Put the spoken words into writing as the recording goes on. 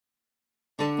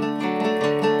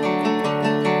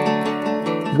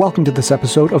Welcome to this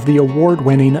episode of the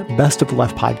award-winning Best of the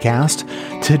Left podcast.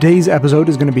 Today's episode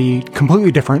is going to be completely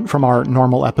different from our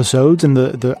normal episodes, and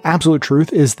the absolute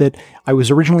truth is that I was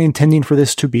originally intending for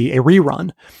this to be a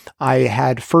rerun. I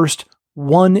had first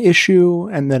one issue,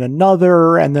 and then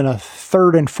another, and then a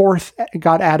third and fourth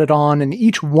got added on, and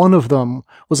each one of them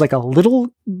was like a little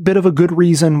bit of a good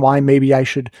reason why maybe I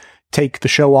should take the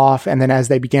show off. And then as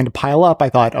they began to pile up, I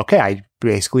thought, okay, I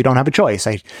basically don't have a choice.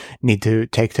 I need to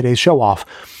take today's show off.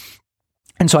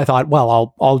 And so I thought,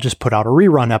 well, I'll just put out a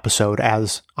rerun episode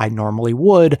as I normally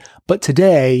would. But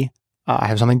today I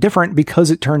have something different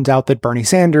because it turns out that Bernie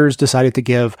Sanders decided to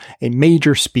give a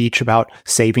major speech about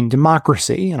saving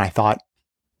democracy. And I thought,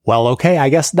 well, okay, I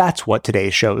guess that's what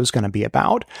today's show is going to be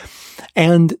about.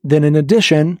 And then in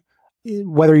addition,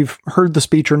 whether you've heard the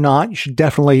speech or not, you should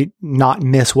definitely not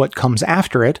miss what comes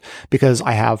after it, because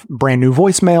I have brand new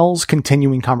voicemails,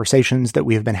 continuing conversations that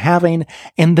we have been having.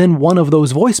 And then one of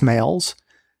those voicemails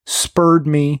spurred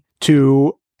me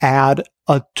to add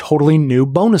a totally new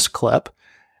bonus clip,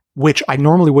 which I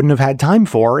normally wouldn't have had time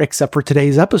for, except for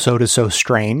today's episode is so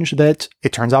strange that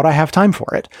it turns out I have time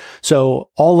for it. So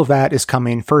all of that is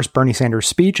coming. First, Bernie Sanders'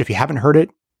 speech. If you haven't heard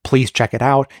it, please check it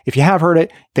out. If you have heard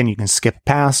it, then you can skip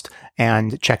past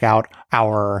and check out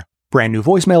our brand new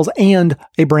voicemails and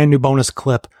a brand new bonus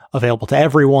clip available to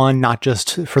everyone, not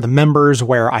just for the members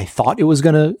where I thought it was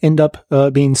going to end up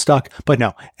being stuck. But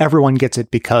no, everyone gets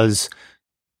it because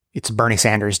it's Bernie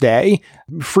Sanders Day.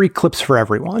 Free clips for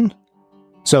everyone.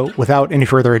 So without any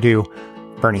further ado,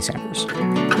 Bernie Sanders.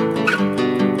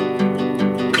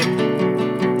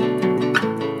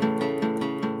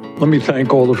 Let me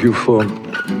thank all of you for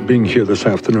being here this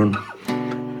afternoon.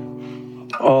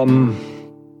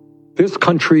 This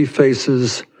country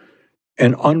faces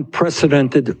an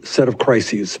unprecedented set of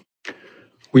crises.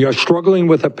 We are struggling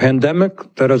with a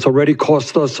pandemic that has already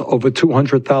cost us over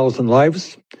 200,000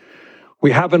 lives.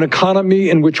 We have an economy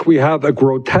in which we have a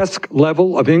grotesque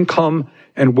level of income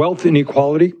and wealth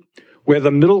inequality, where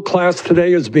the middle class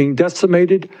today is being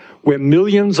decimated, where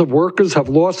millions of workers have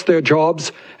lost their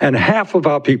jobs, and half of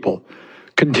our people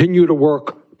continue to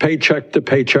work paycheck to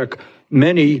paycheck,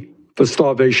 many for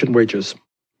starvation wages.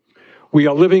 We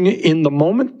are living in the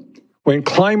moment when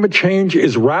climate change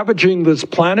is ravaging this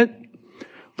planet,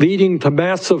 leading to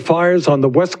massive fires on the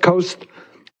West Coast,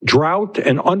 drought,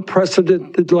 and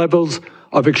unprecedented levels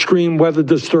of extreme weather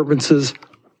disturbances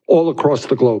all across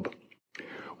the globe.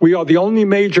 We are the only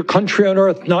major country on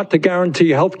earth not to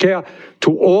guarantee health care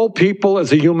to all people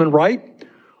as a human right.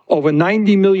 Over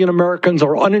 90 million Americans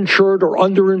are uninsured or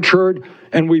underinsured,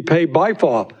 and we pay by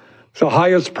far the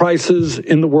highest prices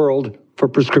in the world for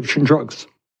prescription drugs.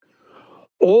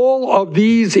 All of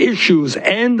these issues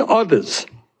and others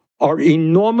are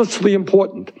enormously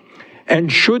important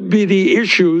and should be the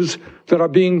issues that are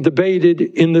being debated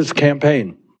in this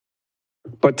campaign.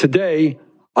 But today,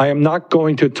 I am not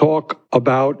going to talk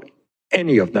about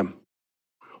any of them.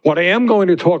 What I am going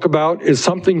to talk about is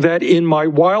something that in my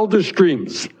wildest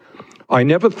dreams, I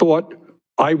never thought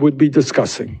I would be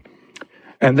discussing.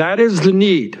 And that is the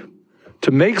need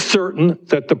to make certain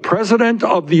that the President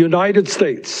of the United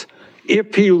States,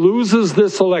 if he loses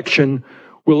this election,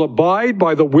 will abide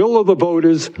by the will of the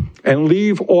voters and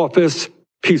leave office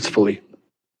peacefully.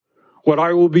 What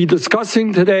I will be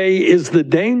discussing today is the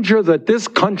danger that this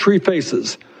country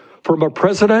faces from a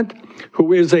president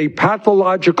who is a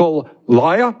pathological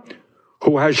liar,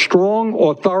 who has strong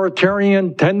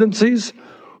authoritarian tendencies,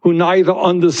 who neither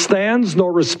understands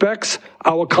nor respects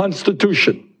our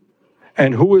Constitution,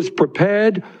 and who is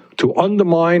prepared to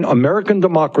undermine American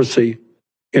democracy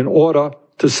in order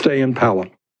to stay in power.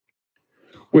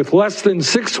 With less than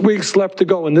 6 weeks left to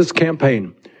go in this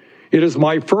campaign, it is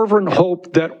my fervent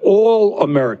hope that all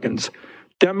Americans,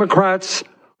 Democrats,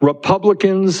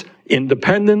 Republicans,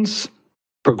 independents,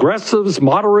 progressives,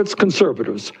 moderates,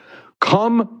 conservatives,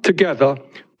 come together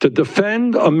to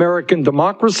defend American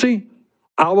democracy,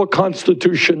 our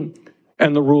Constitution,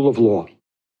 and the rule of law.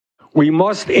 We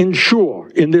must ensure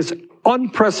in this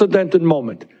unprecedented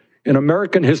moment in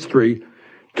American history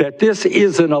that this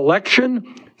is an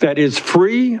election that is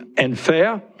free and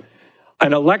fair,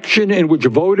 an election in which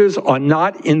voters are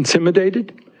not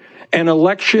intimidated, an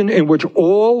election in which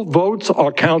all votes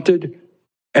are counted,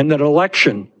 and an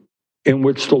election in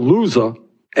which the loser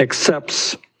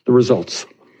accepts the results.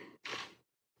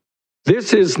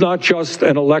 This is not just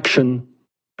an election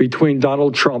between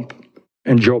Donald Trump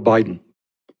and Joe Biden.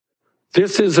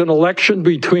 This is an election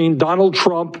between Donald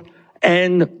Trump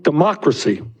and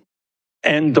democracy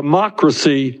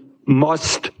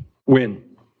must win.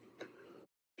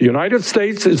 The United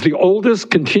States is the oldest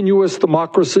continuous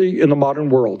democracy in the modern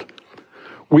world.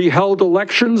 We held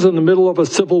elections in the middle of a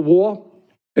civil war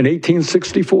in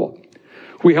 1864.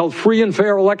 We held free and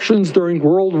fair elections during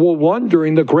World War I,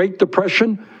 during the Great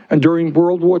Depression, and during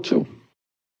World War II.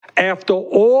 After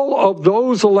all of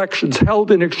those elections held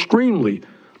in extremely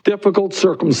difficult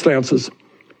circumstances,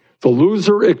 the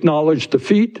loser acknowledged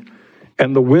defeat,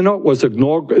 and the winner was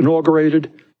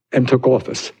inaugurated and took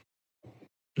office.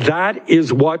 That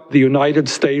is what the United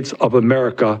States of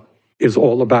America is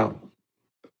all about.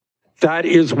 That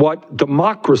is what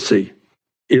democracy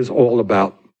is all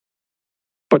about.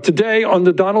 But today,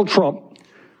 under Donald Trump,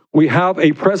 we have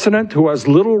a president who has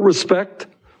little respect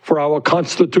for our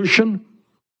Constitution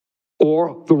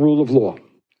or the rule of law.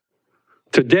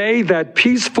 Today, that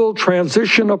peaceful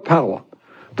transition of power,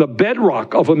 the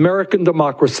bedrock of American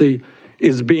democracy,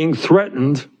 is being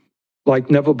threatened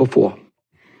like never before.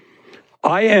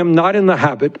 I am not in the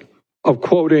habit of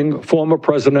quoting former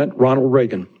President Ronald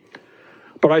Reagan,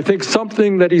 but I think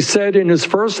something that he said in his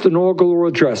first inaugural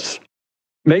address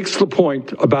makes the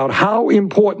point about how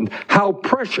important, how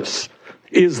precious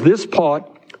is this part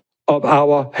of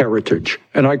our heritage.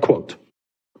 And I quote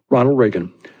Ronald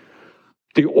Reagan,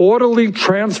 "The orderly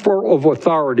transfer of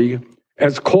authority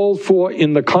as called for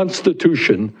in the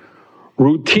Constitution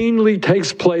routinely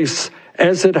takes place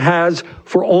as it has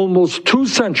for almost 2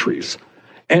 centuries,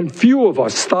 and few of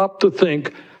us stop to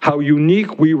think how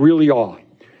unique we really are.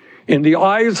 In the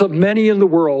eyes of many in the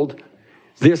world,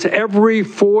 this every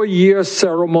 4-year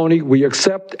ceremony we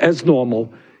accept as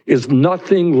normal is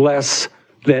nothing less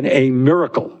than a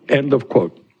miracle," end of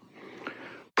quote.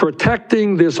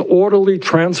 Protecting this orderly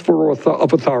transfer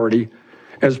of authority,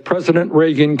 as President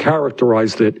Reagan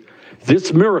characterized it,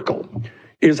 this miracle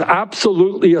is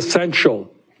absolutely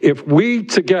essential if we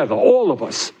together, all of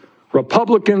us,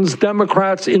 Republicans,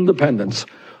 Democrats, Independents,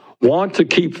 want to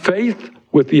keep faith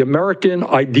with the American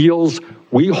ideals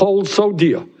we hold so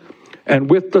dear and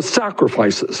with the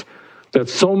sacrifices that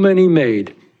so many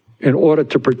made in order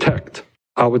to protect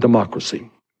our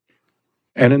democracy.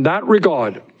 And in that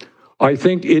regard, I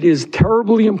think it is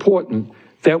terribly important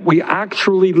that we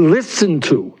actually listen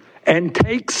to and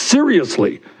take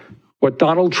seriously what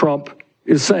Donald Trump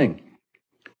is saying.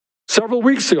 Several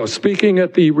weeks ago, speaking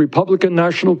at the Republican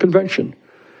National Convention,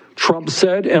 Trump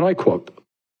said, and I quote,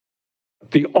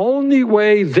 "The only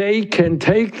way they can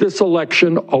take this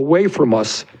election away from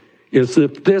us is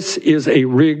if this is a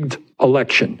rigged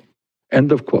election,"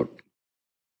 end of quote.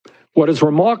 What is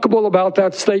remarkable about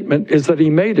that statement is that he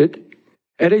made it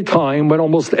at a time when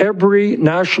almost every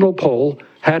national poll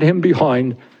had him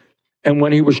behind and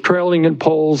when he was trailing in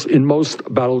polls in most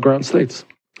battleground states.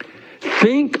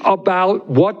 Think about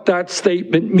what that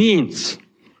statement means.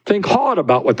 Think hard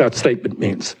about what that statement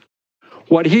means.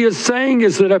 What he is saying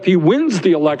is that if he wins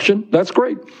the election, that's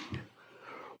great.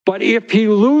 But if he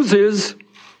loses,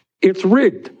 it's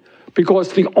rigged.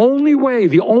 Because the only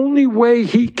way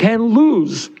he can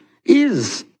lose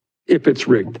is if it's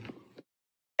rigged.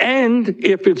 And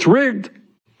if it's rigged,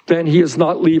 then he is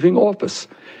not leaving office.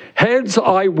 Heads,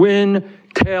 I win.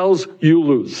 Tails, you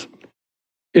lose.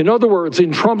 In other words,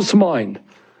 in Trump's mind,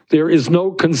 there is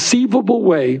no conceivable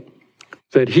way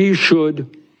that he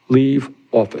should leave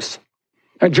office.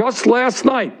 And just last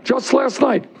night,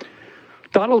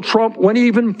 Donald Trump went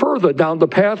even further down the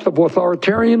path of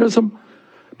authoritarianism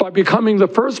by becoming the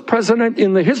first president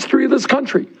in the history of this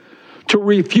country to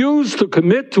refuse to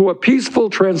commit to a peaceful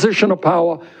transition of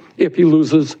power if he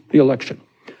loses the election.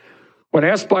 When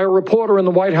asked by a reporter in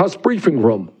the White House briefing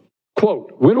room,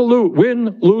 quote,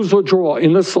 win, lose, or draw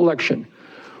in this election,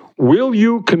 will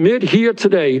you commit here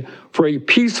today for a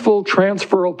peaceful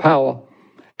transfer of power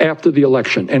after the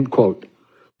election, end quote.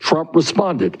 Trump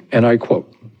responded, and I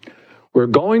quote, we're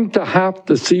going to have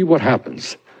to see what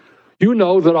happens. You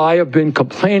know that I have been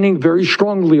complaining very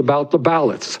strongly about the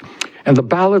ballots, and the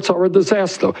ballots are a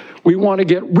disaster. We want to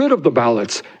get rid of the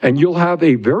ballots, and you'll have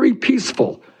a very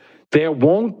peaceful. There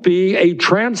won't be a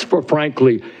transfer,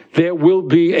 frankly. There will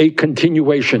be a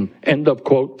continuation, end of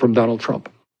quote from Donald Trump.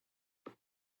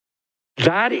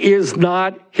 That is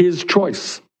not his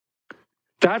choice.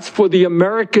 That's for the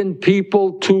American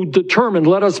people to determine.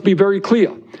 Let us be very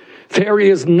clear. There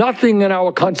is nothing in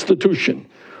our Constitution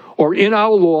or in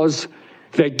our laws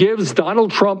that gives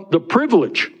Donald Trump the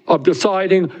privilege of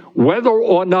deciding whether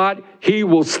or not he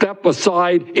will step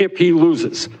aside if he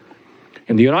loses.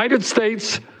 In the United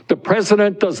States, the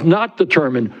president does not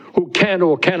determine who can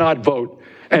or cannot vote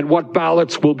and what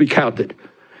ballots will be counted.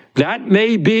 That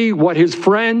may be what his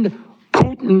friend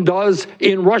Putin does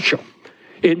in Russia.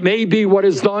 It may be what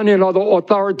is done in other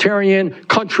authoritarian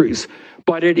countries,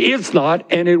 but it is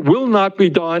not, and it will not be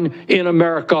done in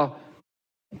America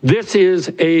This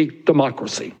is a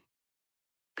democracy.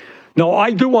 Now,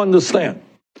 I do understand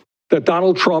that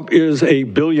Donald Trump is a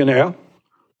billionaire,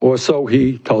 or so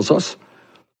he tells us.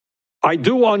 I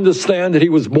do understand that he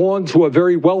was born to a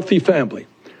very wealthy family,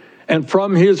 and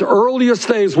from his earliest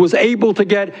days was able to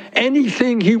get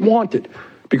anything he wanted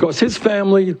because his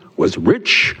family was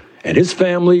rich and his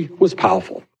family was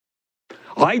powerful.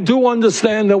 I do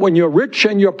understand that when you're rich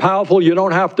and you're powerful, you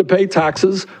don't have to pay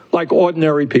taxes like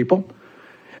ordinary people,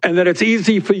 and that it's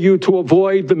easy for you to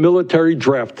avoid the military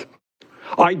draft.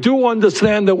 I do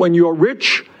understand that when you're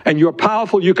rich and you're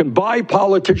powerful, you can buy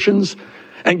politicians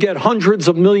and get hundreds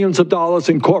of millions of dollars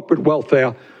in corporate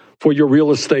welfare for your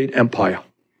real estate empire.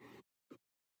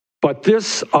 But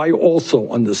this I also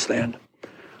understand.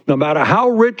 No matter how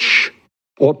rich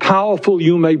or powerful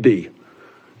you may be,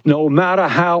 no matter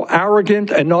how arrogant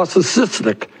and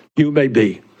narcissistic you may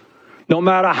be, no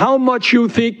matter how much you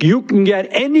think you can get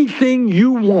anything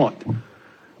you want,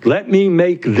 let me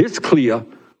make this clear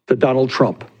to Donald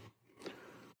Trump.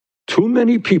 Too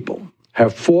many people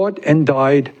have fought and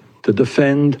died to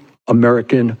defend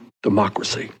American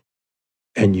democracy,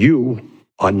 and you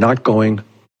are not going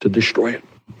to destroy it.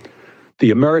 The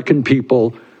American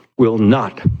people will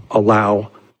not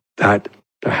allow that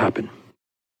to happen.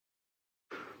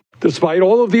 Despite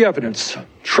all of the evidence,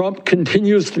 Trump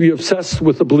continues to be obsessed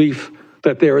with the belief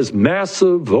that there is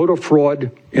massive voter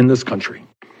fraud in this country.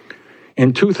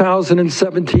 In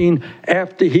 2017,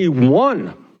 after he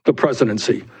won the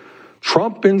presidency,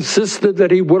 Trump insisted that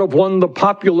he would have won the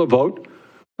popular vote,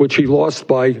 which he lost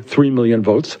by 3 million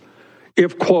votes,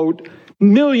 if, quote,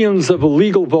 millions of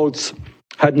illegal votes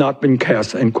had not been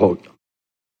cast, end quote.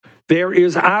 There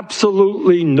is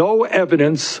absolutely no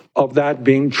evidence of that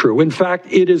being true. In fact,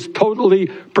 it is totally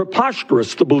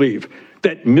preposterous to believe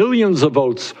that millions of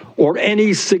votes or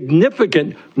any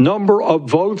significant number of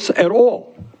votes at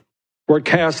all were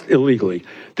cast illegally.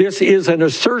 This is an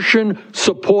assertion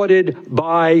supported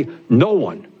by no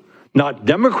one, not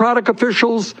Democratic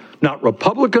officials, not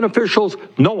Republican officials,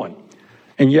 no one.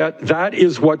 And yet that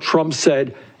is what Trump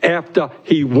said after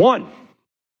he won.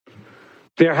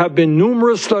 There have been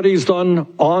numerous studies done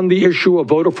on the issue of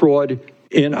voter fraud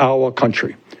in our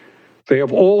country. They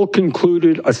have all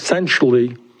concluded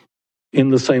essentially in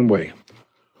the same way.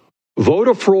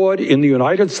 Voter fraud in the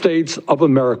United States of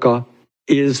America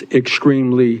is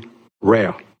extremely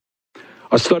rare.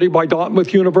 A study by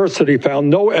Dartmouth University found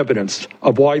no evidence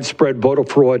of widespread voter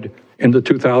fraud in the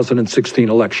 2016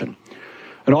 election.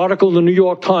 An article in the New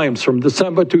York Times from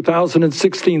December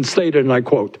 2016 stated, and I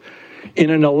quote,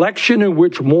 "In an election in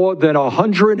which more than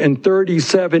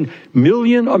 137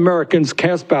 million Americans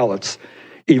cast ballots,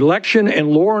 election and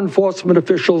law enforcement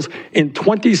officials in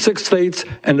 26 states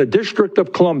and the District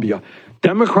of Columbia,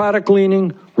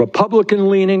 Democratic-leaning,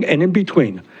 Republican-leaning, and in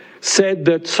between, said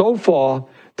that so far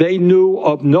they knew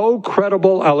of no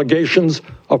credible allegations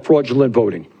of fraudulent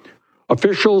voting.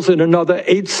 Officials in another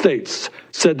 8 states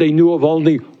said they knew of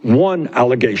only one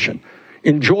allegation.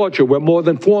 In Georgia, where more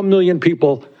than 4 million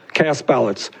people cast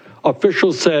ballots,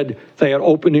 officials said they had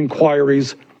opened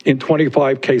inquiries in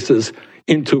 25 cases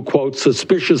into, quote,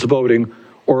 suspicious voting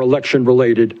or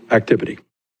election-related activity."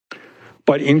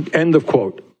 End of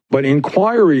quote. But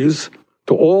inquiries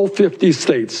to all 50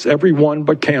 states, every one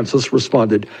but Kansas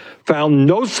responded, found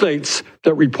no states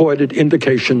that reported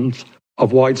indications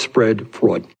of widespread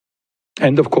fraud.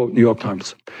 End of quote, New York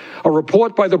Times. A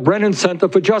report by the Brennan Center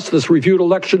for Justice reviewed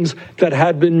elections that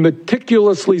had been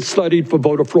meticulously studied for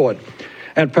voter fraud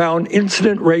and found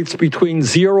incident rates between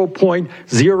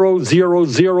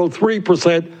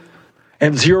 0.0003%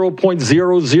 and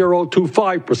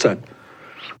 0.0025%.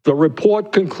 The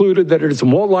report concluded that it is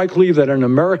more likely that an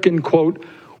American, quote,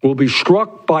 will be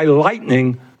struck by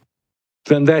lightning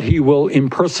than that he will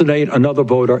impersonate another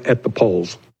voter at the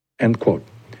polls, end quote.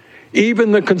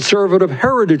 Even the conservative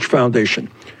Heritage Foundation,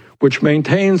 which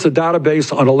maintains a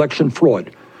database on election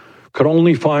fraud, could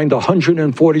only find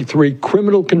 143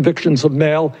 criminal convictions of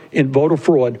mail-in voter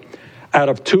fraud out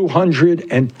of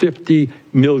 250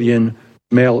 million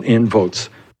mail-in votes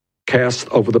cast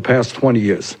over the past 20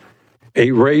 years,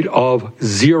 a rate of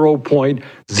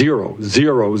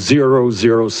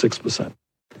 0.00006%.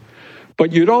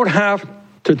 But you don't have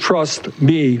to trust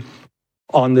me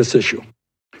on this issue.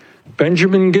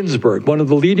 Benjamin Ginsburg, one of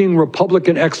the leading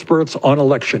Republican experts on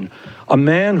election, a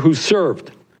man who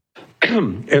served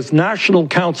as national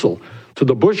counsel to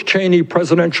the Bush-Cheney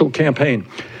presidential campaign,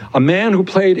 a man who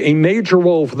played a major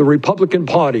role for the Republican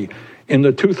Party in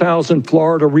the 2000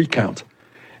 Florida recount,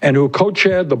 and who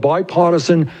co-chaired the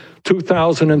bipartisan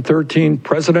 2013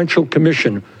 Presidential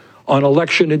Commission on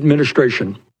Election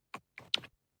Administration,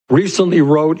 recently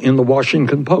wrote in the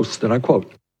Washington Post, and I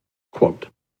quote,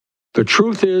 "The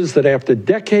truth is that after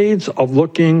decades of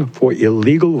looking for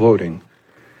illegal voting,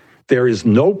 there is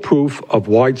no proof of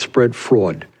widespread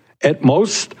fraud. At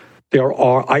most, there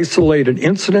are isolated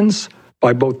incidents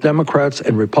by both Democrats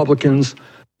and Republicans.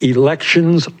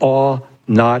 Elections are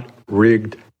not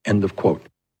rigged," end of quote.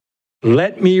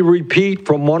 Let me repeat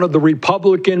from one of the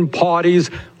Republican Party's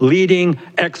leading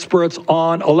experts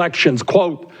on elections,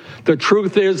 quote, "The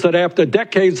truth is that after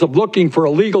decades of looking for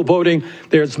illegal voting,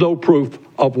 there's no proof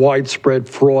of widespread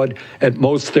fraud. At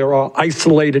most, there are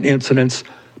isolated incidents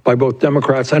by both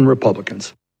Democrats and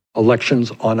Republicans.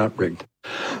 Elections are not rigged."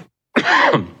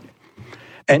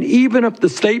 And even if the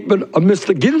statement of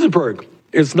Mr. Ginsburg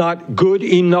is not good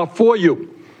enough for you,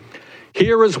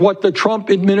 here is what the Trump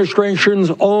administration's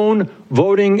own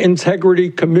Voting Integrity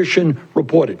Commission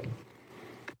reported.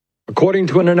 According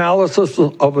to an analysis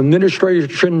of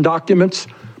administration documents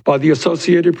by the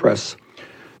Associated Press,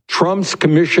 Trump's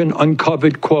commission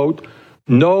uncovered, quote,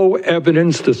 "no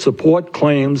evidence to support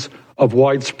claims of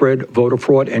widespread voter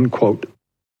fraud," end quote.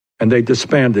 And they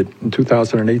disbanded in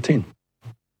 2018.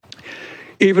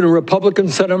 Even Republican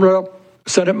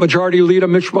Senate Majority Leader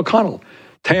Mitch McConnell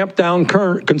tamped down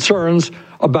concerns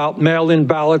about mail-in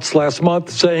ballots last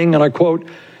month, saying, and I quote,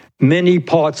 "many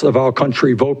parts of our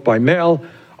country vote by mail.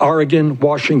 Oregon,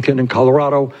 Washington, and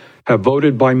Colorado have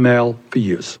voted by mail for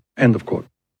years," end of quote.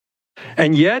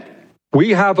 And yet, we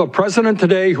have a president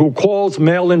today who calls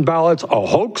mail-in ballots a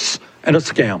hoax and a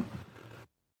scam.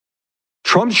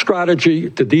 Trump's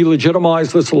strategy to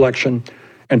delegitimize this election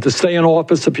and to stay in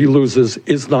office if he loses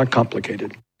is not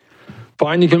complicated.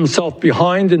 Finding himself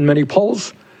behind in many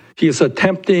polls, he is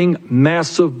attempting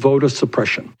massive voter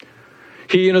suppression.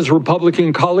 He and his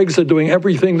Republican colleagues are doing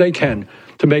everything they can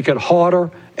to make it harder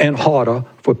and harder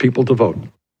for people to vote.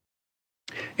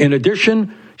 In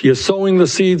addition, he is sowing the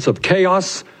seeds of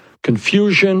chaos,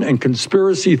 confusion, and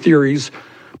conspiracy theories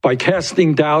by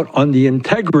casting doubt on the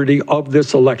integrity of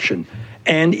this election,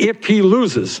 and if he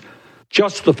loses,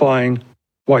 justifying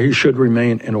why he should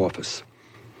remain in office.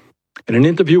 In an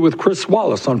interview with Chris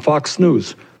Wallace on Fox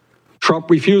News, Trump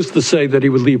refused to say that he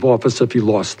would leave office if he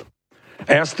lost.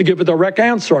 Asked to give a direct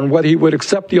answer on whether he would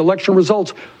accept the election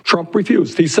results, Trump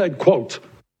refused. He said, quote,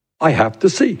 "I have to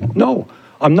see. No,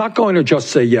 I'm not going to just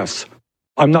say yes.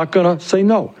 I'm not going to say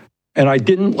no. And I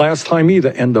didn't last time either,"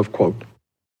 end of quote.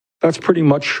 That's pretty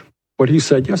much what he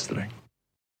said yesterday.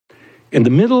 In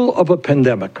the middle of a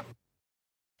pandemic,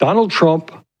 Donald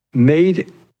Trump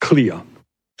made clear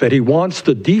that he wants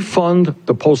to defund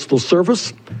the Postal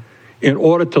Service in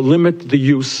order to limit the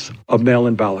use of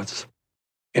mail-in ballots.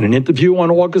 In an interview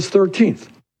on August 13th,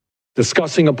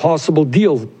 discussing a possible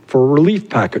deal for a relief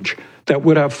package that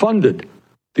would have funded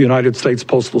the United States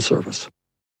Postal Service,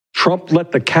 Trump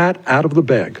let the cat out of the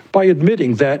bag by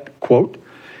admitting that, quote,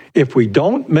 "if we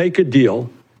don't make a deal,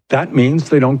 that means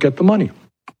they don't get the money.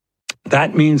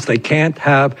 That means they can't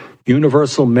have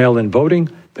universal mail-in voting.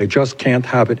 They just can't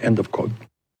have it," end of quote.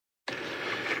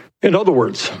 In other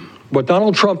words, what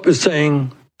Donald Trump is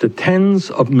saying to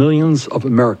tens of millions of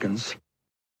Americans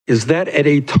is that at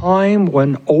a time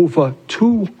when over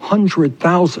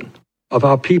 200,000 of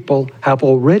our people have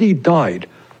already died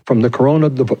from the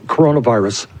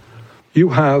coronavirus, you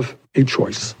have a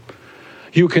choice.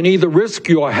 You can either risk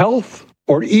your health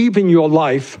or even your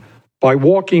life by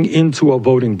walking into a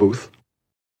voting booth,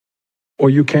 or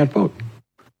you can't vote.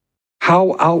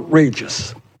 How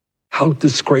outrageous, how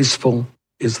disgraceful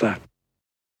is that?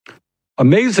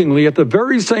 Amazingly, at the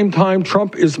very same time,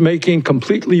 Trump is making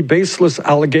completely baseless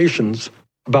allegations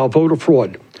about voter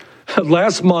fraud.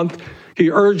 Last month, he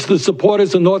urged the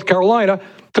supporters in North Carolina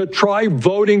to try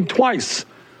voting twice,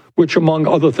 which, among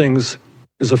other things,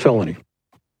 is a felony.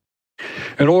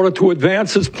 In order to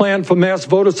advance his plan for mass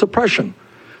voter suppression,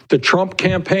 the Trump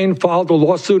campaign filed a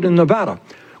lawsuit in Nevada,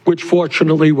 which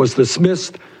fortunately was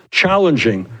dismissed,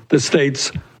 challenging the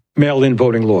state's mail-in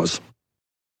voting laws.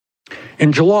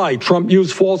 In July, Trump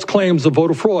used false claims of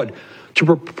voter fraud to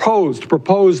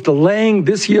propose delaying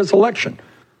this year's election,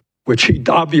 which he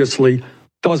obviously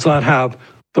does not have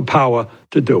the power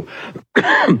to do.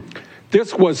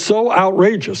 This was so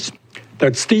outrageous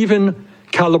that Stephen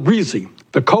Calabrese,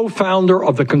 the co-founder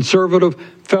of the Conservative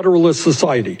Federalist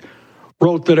Society,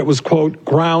 wrote that it was, quote,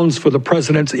 "grounds for the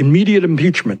president's immediate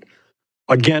impeachment,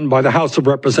 again by the House of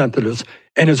Representatives,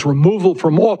 and his removal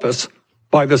from office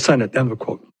by the Senate," end of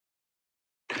quote.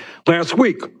 Last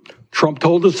week, Trump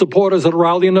told his supporters at a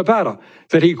rally in Nevada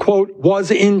that he, quote,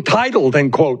 "was entitled,"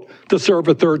 end quote, to serve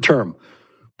a third term,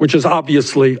 which is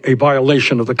obviously a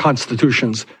violation of the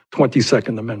Constitution's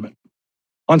 22nd Amendment.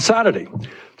 On Saturday,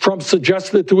 Trump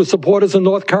suggested to his supporters in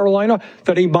North Carolina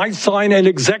that he might sign an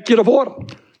executive order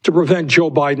to prevent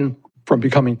Joe Biden from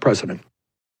becoming president.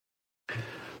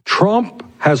 Trump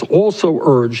has also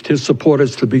urged his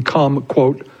supporters to become,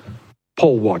 quote,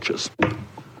 poll watchers.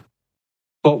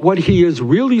 But what he is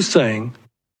really saying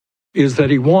is that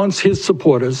he wants his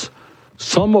supporters,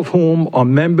 some of whom are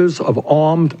members of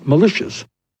armed militias,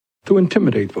 to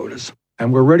intimidate voters.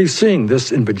 And we're already seeing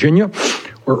this in Virginia,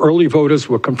 where early voters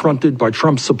were confronted by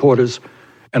Trump's supporters,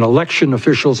 and election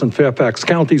officials in Fairfax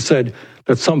County said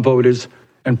that some voters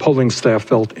and polling staff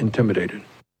felt intimidated.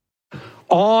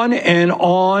 On and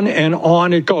on and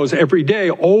on it goes. Every day,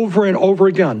 over and over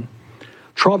again,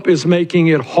 Trump is making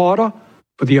it harder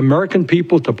for the American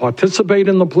people to participate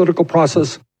in the political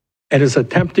process and is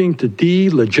attempting to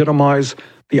delegitimize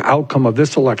the outcome of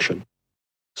this election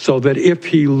so that if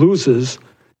he loses,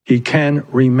 he can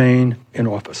remain in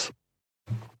office.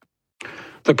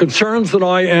 The concerns that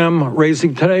I am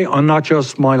raising today are not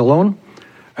just mine alone,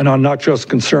 and are not just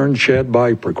concerns shared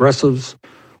by progressives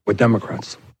or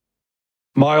Democrats.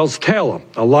 Miles Taylor,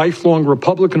 a lifelong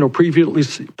Republican who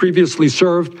previously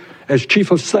served as chief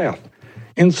of staff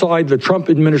inside the Trump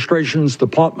administration's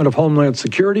Department of Homeland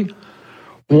Security,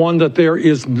 warned that there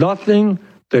is nothing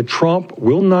that Trump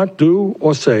will not do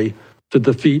or say to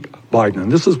defeat Biden.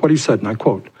 And this is what he said, and I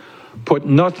quote, "Put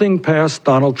nothing past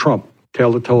Donald Trump,"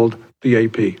 Taylor told the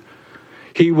AP.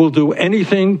 "He will do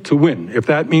anything to win. If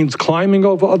that means climbing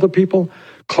over other people,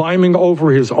 climbing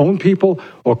over his own people,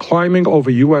 or climbing over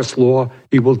U.S. law,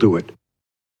 he will do it.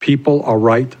 People are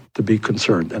right to be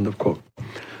concerned," end of quote.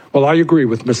 Well, I agree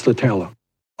with Mr. Taylor.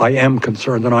 I am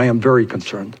concerned, and I am very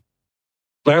concerned.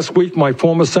 Last week, my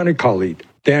former Senate colleague,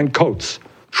 Dan Coats,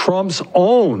 Trump's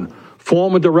own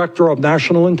former director of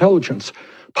national intelligence,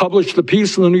 published a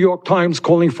piece in the New York Times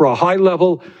calling for a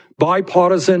high-level,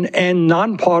 bipartisan and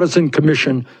nonpartisan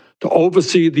commission to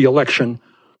oversee the election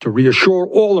to reassure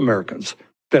all Americans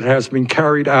that it has been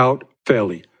carried out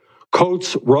fairly.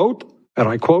 Coates wrote, and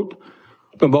I quote,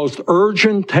 "The most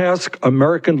urgent task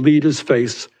American leaders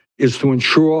face is to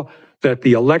ensure that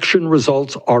the election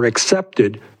results are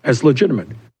accepted as legitimate.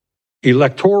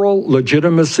 Electoral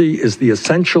legitimacy is the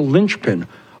essential linchpin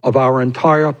of our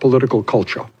entire political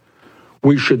culture.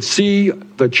 We should see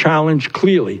the challenge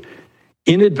clearly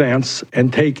in advance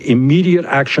and take immediate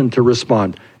action to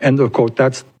respond." End of quote.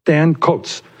 That's Dan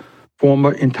Coats,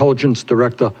 former intelligence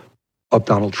director of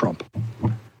Donald Trump.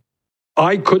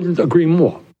 I couldn't agree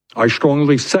more. I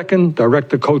strongly second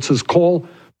Director Coates' call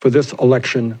for this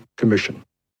election commission.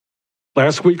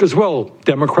 Last week as well,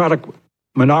 Democratic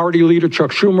Minority Leader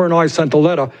Chuck Schumer and I sent a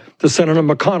letter to Senator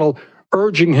McConnell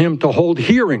urging him to hold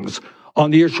hearings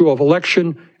on the issue of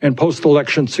election and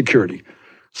post-election security.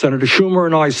 Senator Schumer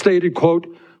and I stated, quote,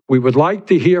 "We would like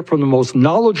to hear from the most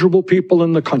knowledgeable people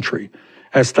in the country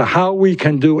as to how we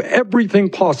can do everything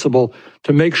possible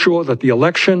to make sure that the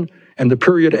election and the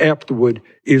period afterward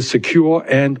is secure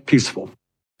and peaceful."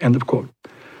 End of quote.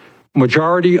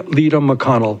 Majority Leader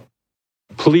McConnell,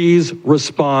 please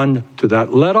respond to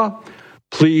that letter.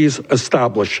 Please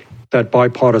establish that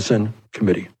bipartisan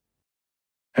committee.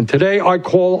 And today I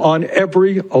call on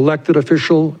every elected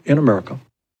official in America,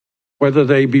 whether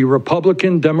they be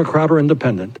Republican, Democrat, or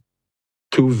Independent,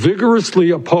 to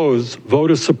vigorously oppose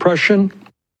voter suppression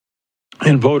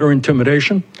and voter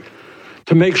intimidation,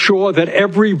 to make sure that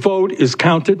every vote is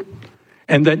counted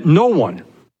and that no one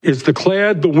is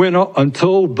declared the winner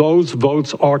until those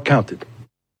votes are counted.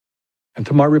 And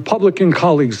to my Republican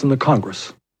colleagues in the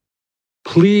Congress,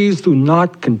 please do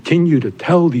not continue to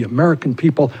tell the American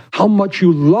people how much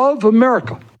you love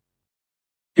America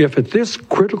if at this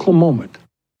critical moment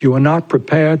you are not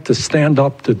prepared to stand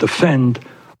up to defend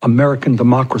American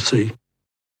democracy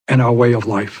and our way of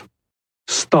life.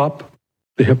 Stop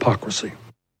the hypocrisy.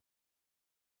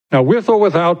 Now, with or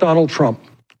without Donald Trump,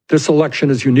 this election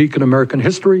is unique in American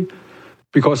history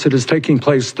because it is taking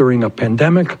place during a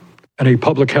pandemic and a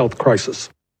public health crisis.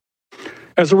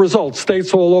 As a result,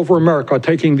 states all over America are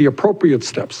taking the appropriate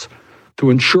steps to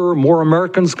ensure more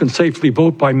Americans can safely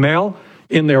vote by mail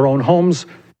in their own homes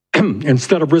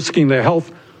instead of risking their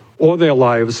health or their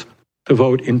lives to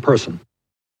vote in person.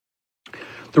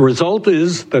 The result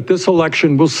is that this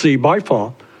election will see by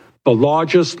far the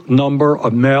largest number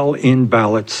of mail-in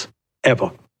ballots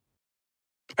ever.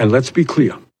 And let's be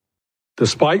clear,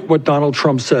 despite what Donald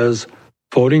Trump says,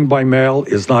 voting by mail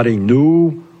is not a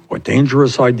new or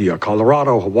dangerous idea.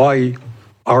 Colorado, Hawaii,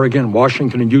 Oregon,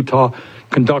 Washington, and Utah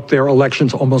conduct their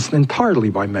elections almost entirely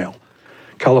by mail.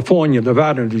 California,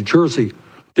 Nevada, New Jersey,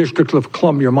 District of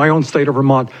Columbia, my own state of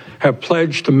Vermont, have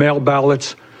pledged to mail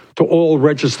ballots to all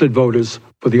registered voters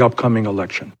for the upcoming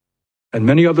election. And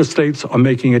many other states are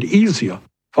making it easier,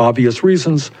 for obvious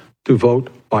reasons, to vote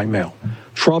by mail.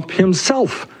 Trump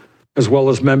himself, as well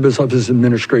as members of his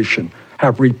administration,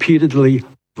 have repeatedly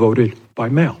voted by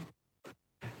mail.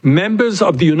 Members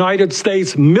of the United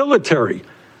States military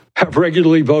have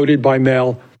regularly voted by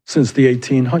mail since the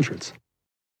 1800s.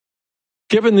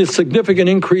 Given the significant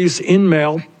increase in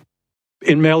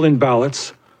mail-in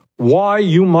ballots, why,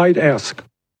 you might ask,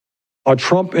 are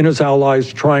Trump and his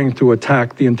allies trying to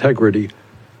attack the integrity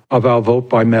of our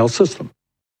vote-by-mail system?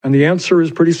 And the answer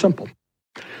is pretty simple.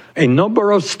 A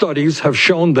number of studies have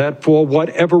shown that for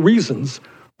whatever reasons,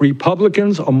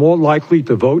 Republicans are more likely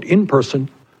to vote in person,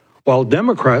 while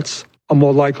Democrats are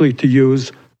more likely to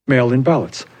use mail-in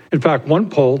ballots. In fact, one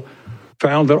poll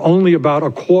found that only about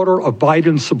a quarter of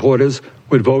Biden supporters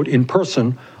would vote in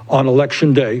person on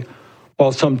Election Day,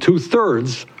 while some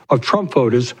 2/3 of Trump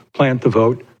voters plan to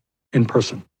vote in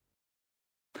person.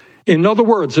 In other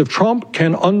words, if Trump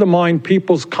can undermine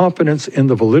people's confidence in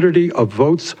the validity of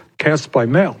votes cast by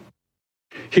mail,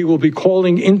 he will be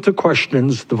calling into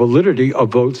questions the validity of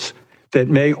votes that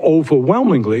may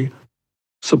overwhelmingly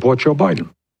support Joe Biden.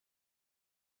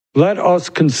 Let us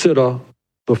consider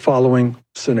the following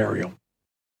scenario,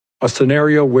 a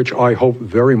scenario which I hope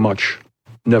very much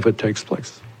never takes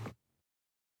place.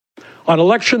 On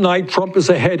election night, Trump is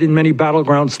ahead in many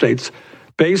battleground states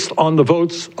based on the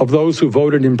votes of those who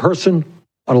voted in person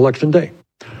on Election Day.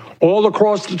 All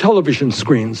across the television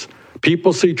screens,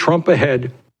 people see Trump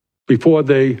ahead before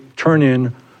they turn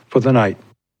in for the night.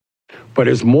 But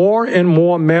as more and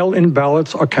more mail-in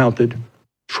ballots are counted,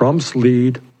 Trump's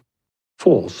lead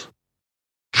falls.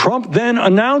 Trump then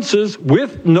announces,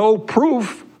 with no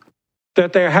proof,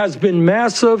 that there has been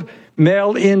massive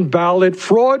mail-in ballot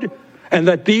fraud and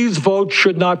that these votes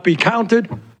should not be counted,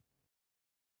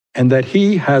 and that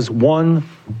he has won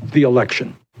the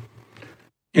election.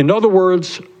 In other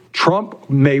words, Trump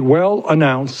may well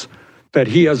announce that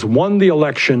he has won the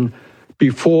election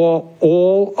before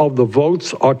all of the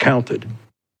votes are counted,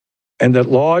 and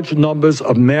that large numbers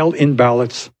of mail-in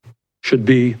ballots should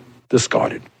be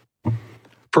discarded.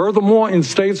 Furthermore, in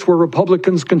states where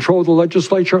Republicans control the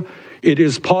legislature, it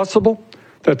is possible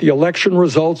that the election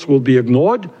results will be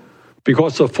ignored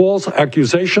because of false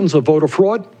accusations of voter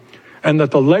fraud, and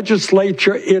that the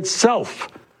legislature itself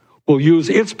will use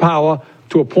its power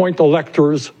to appoint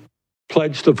electors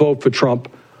pledged to vote for Trump,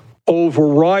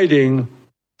 overriding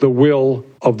the will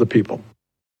of the people.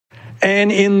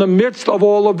 And in the midst of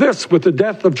all of this, with the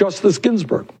death of Justice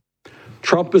Ginsburg,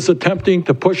 Trump is attempting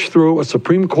to push through a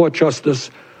Supreme Court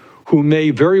justice who may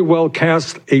very well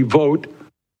cast a vote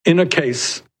in a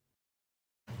case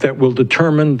that will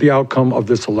determine the outcome of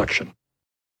this election.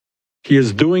 He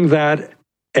is doing that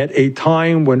at a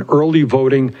time when early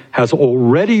voting has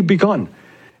already begun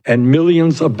and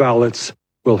millions of ballots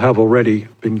will have already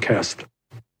been cast.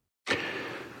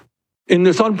 In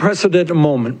this unprecedented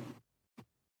moment,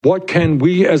 what can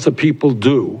we as a people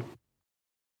do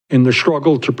in the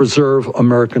struggle to preserve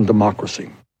American democracy?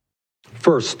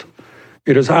 First,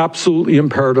 it is absolutely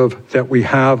imperative that we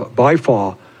have, by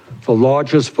far, the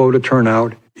largest voter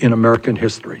turnout in American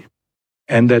history,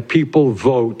 and that people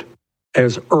vote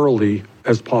as early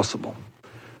as possible.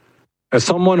 As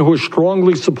someone who is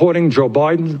strongly supporting Joe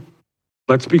Biden,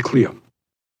 let's be clear.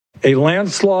 A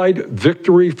landslide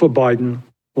victory for Biden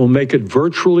will make it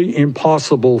virtually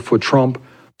impossible for Trump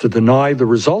to deny the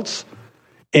results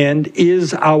and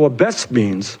is our best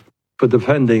means for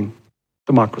defending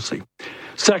democracy.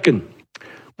 Second,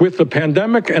 with the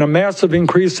pandemic and a massive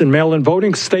increase in mail-in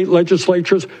voting, state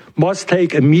legislatures must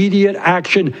take immediate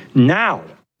action now,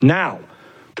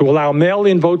 to allow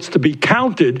mail-in votes to be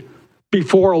counted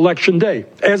before Election Day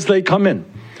as they come in.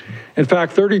 In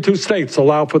fact, 32 states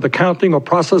allow for the counting or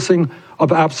processing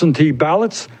of absentee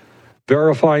ballots,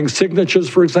 verifying signatures,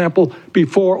 for example,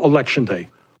 before Election Day.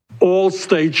 All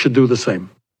states should do the same.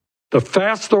 The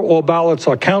faster all ballots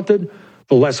are counted,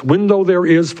 the less window there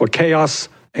is for chaos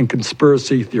and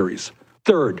conspiracy theories.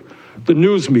 Third, the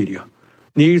news media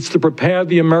needs to prepare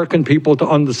the American people to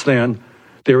understand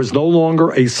there is no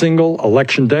longer a single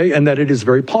Election Day and that it is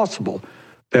very possible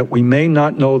that we may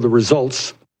not know the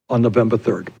results on November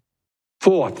 3rd.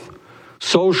 Fourth,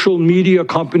 social media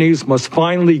companies must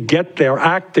finally get their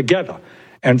act together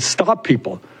and stop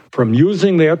people from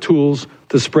using their tools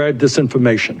to spread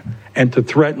disinformation and to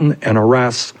threaten and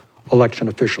harass election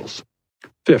officials.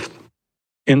 Fifth,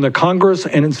 in the Congress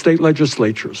and in state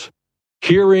legislatures,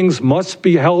 hearings must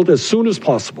be held as soon as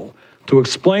possible to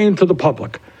explain to the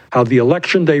public how the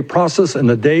Election Day process and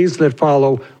the days that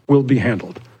follow will be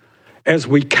handled. As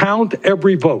we count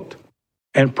every vote,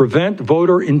 and prevent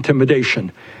voter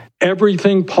intimidation.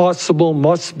 Everything possible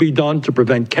must be done to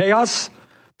prevent chaos,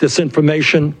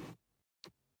 disinformation,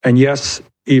 and yes,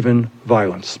 even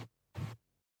violence.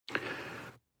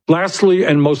 Lastly,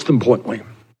 and most importantly,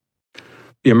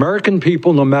 the American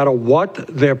people, no matter what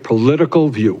their political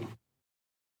view,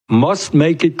 must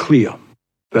make it clear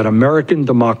that American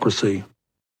democracy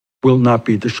will not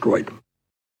be destroyed.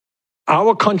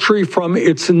 Our country, from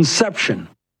its inception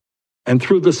and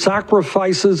through the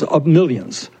sacrifices of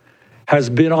millions, has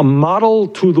been a model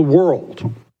to the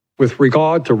world with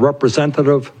regard to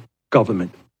representative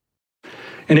government.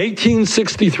 In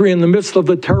 1863, in the midst of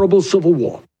the terrible Civil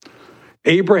War,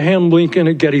 Abraham Lincoln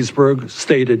at Gettysburg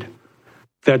stated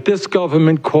that this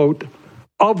government, quote,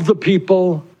 of the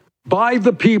people, by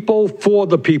the people, for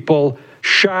the people,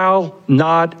 shall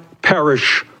not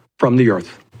perish from the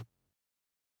earth.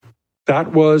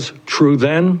 That was true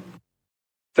then.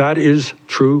 That is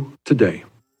true today.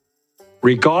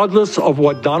 Regardless of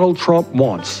what Donald Trump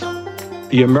wants,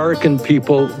 the American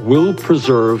people will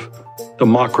preserve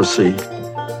democracy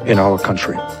in our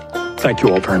country. Thank you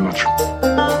all very much.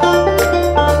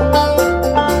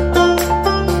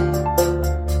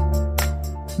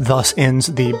 Thus ends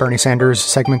the Bernie Sanders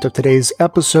segment of today's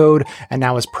episode. And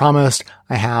now, as promised,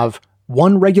 I have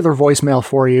one regular voicemail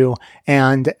for you.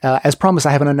 And as promised,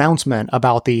 I have an announcement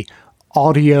about the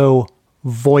audio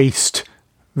voiced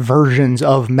versions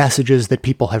of messages that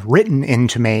people have written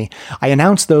into me. I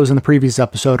announced those in the previous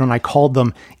episode and I called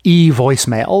them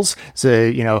e-voicemails. It's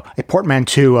a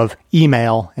portmanteau of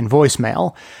email and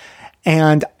voicemail.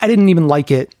 And I didn't even like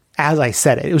it as I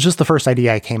said it. It was just the first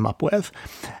idea I came up with.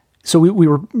 So we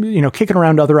were, kicking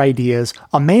around other ideas.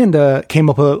 Amanda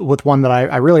came up with one that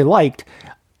I really liked,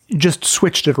 just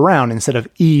switched it around. Instead of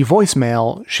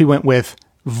e-voicemail, she went with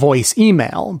voice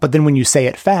email. But then when you say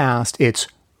it fast, it's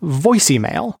voice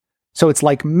email. So it's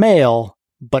like mail,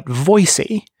 but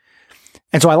voicey.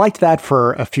 And so I liked that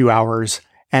for a few hours.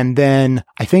 And then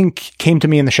I think came to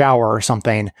me in the shower or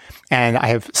something. And I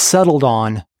have settled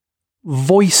on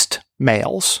voiced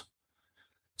mails.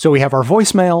 So we have our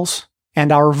voicemails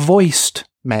and our voiced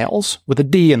mails with a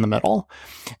D in the middle.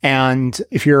 And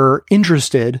if you're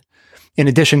interested, in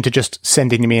addition to just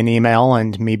sending me an email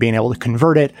and me being able to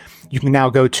convert it, you can now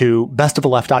go to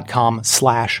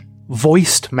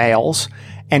bestoftheleft.com/voiced mails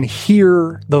and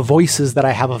hear the voices that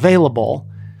I have available.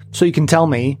 So you can tell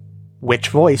me which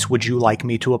voice would you like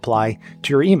me to apply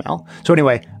to your email. So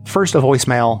anyway, first a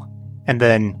voicemail, and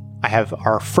then I have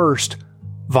our first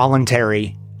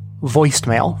voluntary voiced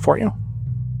mail for you.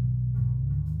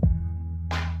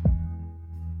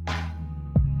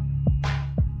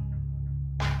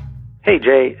 Hey,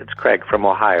 Jay, it's Craig from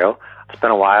Ohio. It's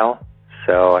been a while,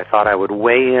 so I thought I would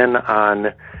weigh in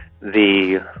on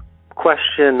the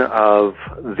question of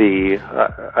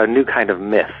a new kind of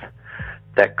myth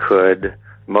that could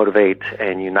motivate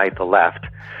and unite the left.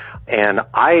 And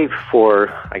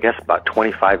for about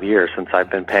 25 years, since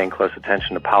I've been paying close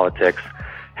attention to politics,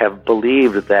 have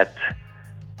believed that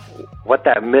what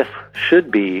that myth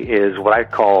should be is what I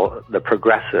call the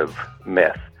progressive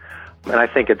myth. And I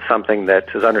think it's something that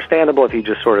is understandable if you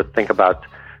just sort of think about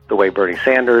the way Bernie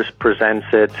Sanders presents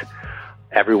it.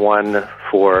 Everyone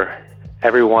for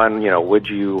everyone, would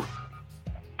you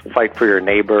fight for your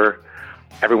neighbor?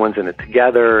 Everyone's in it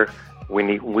together.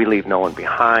 We leave no one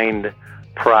behind.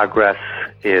 Progress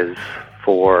is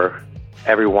for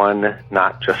everyone,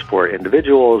 not just for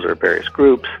individuals or various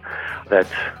groups. That,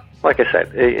 like I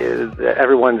said,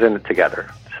 everyone's in it together.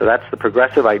 So that's the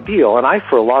progressive ideal, and I,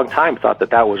 for a long time, thought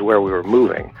that was where we were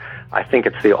moving. I think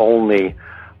it's the only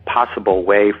possible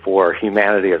way for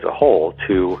humanity as a whole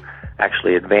to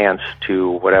actually advance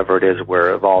to whatever it is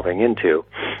we're evolving into.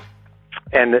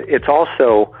 And it's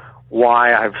also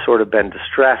why I've sort of been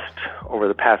distressed over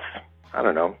the past,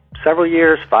 several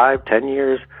years, 5, 10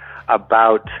 years,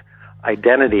 about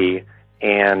identity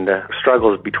and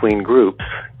struggles between groups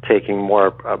taking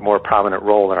a more prominent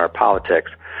role in our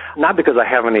politics. Not because I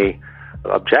have any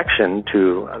objection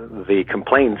to the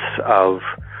complaints of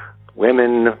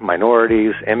women,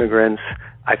 minorities, immigrants.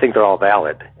 I think they're all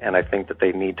valid, and I think that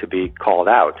they need to be called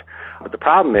out. But the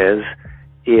problem is,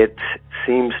 it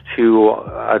seems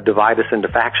to divide us into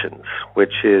factions,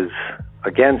 which is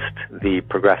against the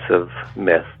progressive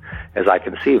myth as I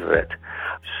conceive of it.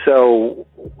 So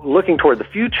looking toward the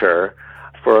future,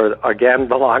 for, again,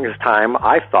 the longest time,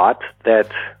 I thought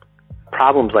that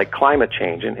problems like climate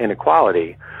change and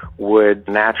inequality would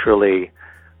naturally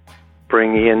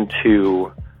bring into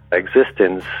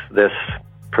existence this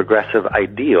progressive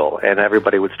ideal, and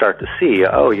everybody would start to see,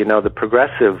 the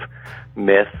progressive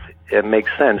myth, it makes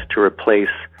sense to replace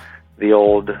the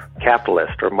old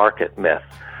capitalist or market myth,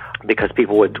 because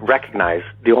people would recognize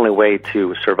the only way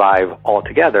to survive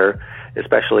altogether,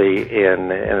 especially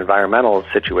in an environmental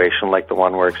situation like the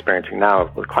one we're experiencing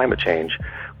now with climate change,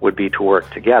 would be to work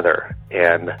together.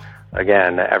 And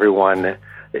again, everyone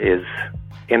is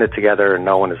in it together and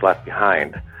no one is left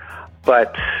behind.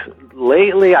 But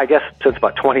lately, I guess since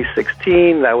about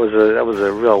 2016, that was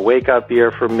a real wake-up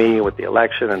year for me with the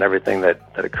election and everything that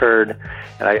occurred.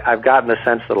 And I've gotten the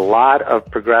sense that a lot of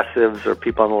progressives or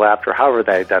people on the left, or however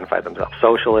they identify themselves,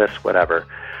 socialists, whatever,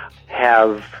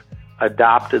 have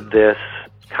adopted this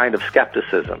kind of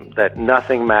skepticism that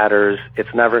nothing matters,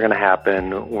 it's never going to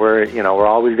happen, we're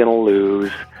always going to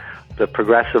lose. The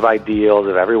progressive ideals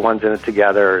of everyone's in it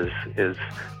together is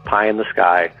pie in the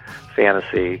sky,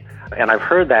 fantasy. And I've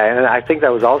heard that, and I think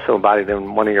that was also embodied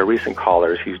in one of your recent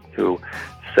callers who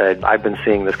said, I've been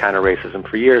seeing this kind of racism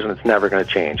for years and it's never going to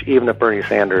change. Even if Bernie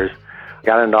Sanders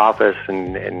got into office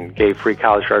and gave free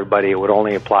college for everybody, it would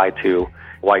only apply to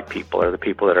white people or the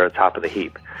people that are at the top of the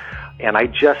heap. And I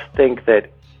just think that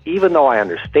even though I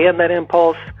understand that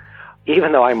impulse,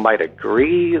 even though I might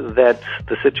agree that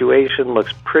the situation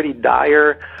looks pretty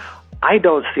dire, I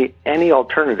don't see any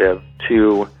alternative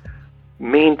to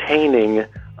maintaining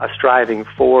a striving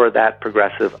for that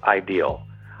progressive ideal.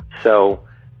 So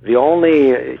the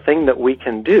only thing that we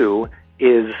can do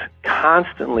is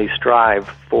constantly strive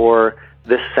for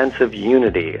this sense of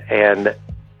unity and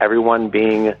everyone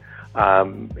being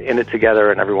in it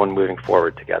together and everyone moving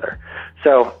forward together.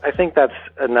 So I think that's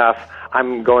enough.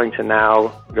 I'm going to now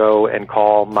go and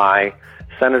call my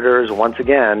senators once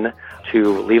again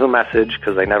to leave a message,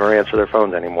 because they never answer their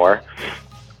phones anymore,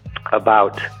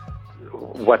 about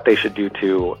what they should do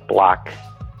to block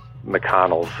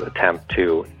McConnell's attempt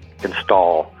to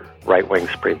install right-wing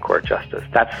Supreme Court justice.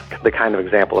 That's the kind of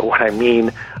example of what I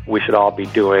mean we should all be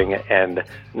doing, and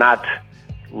not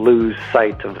lose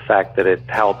sight of the fact that it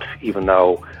helps, even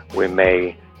though we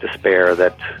may despair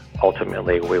that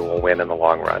ultimately we will win in the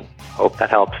long run. Hope that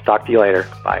helps. Talk to you later.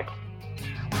 Bye.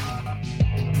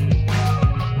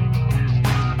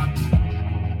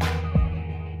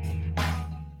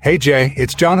 Hey Jay,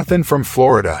 it's Jonathan from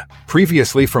Florida,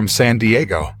 previously from San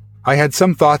Diego. I had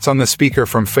some thoughts on the speaker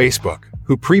from Facebook,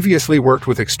 who previously worked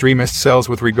with extremist cells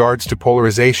with regards to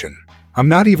polarization. I'm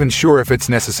not even sure if it's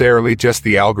necessarily just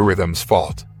the algorithm's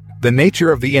fault. The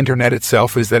nature of the internet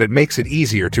itself is that it makes it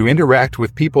easier to interact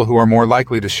with people who are more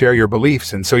likely to share your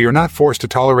beliefs, and so you're not forced to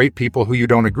tolerate people who you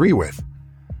don't agree with.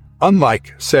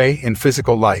 Unlike, say, in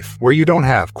physical life, where you don't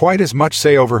have quite as much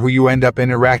say over who you end up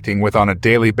interacting with on a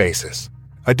daily basis.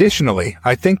 Additionally,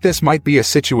 I think this might be a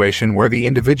situation where the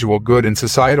individual good and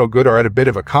societal good are at a bit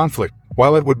of a conflict.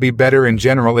 While it would be better in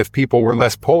general if people were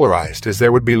less polarized, as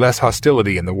there would be less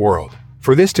hostility in the world.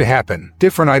 For this to happen,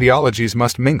 different ideologies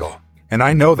must mingle. And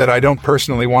I know that I don't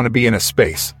personally want to be in a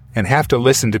space and have to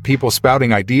listen to people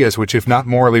spouting ideas which, if not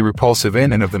morally repulsive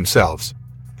in and of themselves,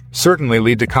 certainly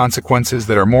lead to consequences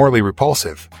that are morally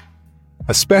repulsive.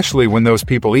 Especially when those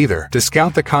people either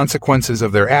discount the consequences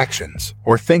of their actions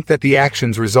or think that the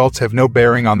action's results have no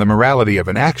bearing on the morality of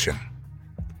an action.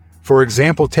 For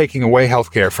example, taking away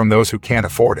healthcare from those who can't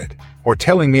afford it, or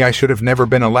telling me I should have never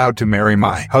been allowed to marry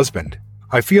my husband.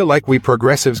 I feel like we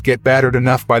progressives get battered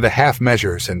enough by the half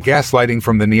measures and gaslighting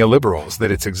from the neoliberals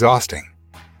that it's exhausting.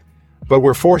 But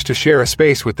we're forced to share a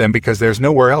space with them because there's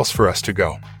nowhere else for us to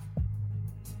go.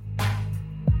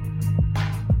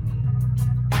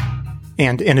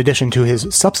 And in addition to his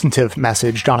substantive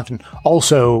message, Jonathan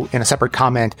also, in a separate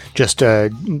comment, just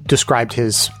described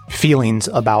his feelings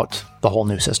about the whole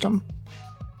new system.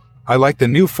 I like the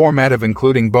new format of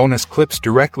including bonus clips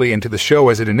directly into the show,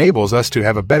 as it enables us to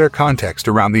have a better context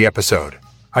around the episode.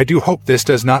 I do hope this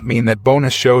does not mean that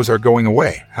bonus shows are going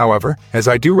away, however, as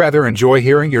I do rather enjoy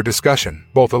hearing your discussion,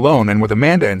 both alone and with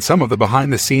Amanda, and some of the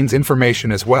behind-the-scenes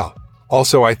information as well.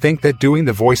 Also, I think that doing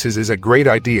the voices is a great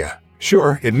idea.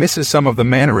 Sure, it misses some of the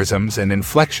mannerisms and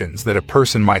inflections that a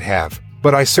person might have,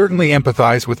 but I certainly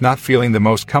empathize with not feeling the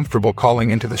most comfortable calling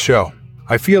into the show.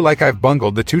 I feel like I've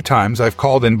bungled the 2 times I've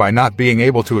called in by not being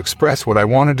able to express what I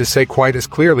wanted to say quite as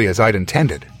clearly as I'd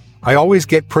intended. I always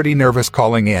get pretty nervous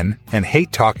calling in and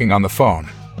hate talking on the phone.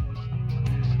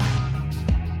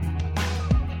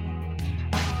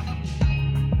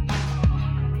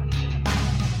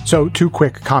 So 2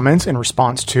 quick comments in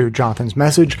response to Jonathan's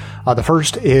message. The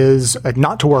first is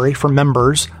not to worry for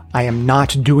members. I am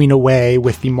not doing away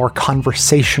with the more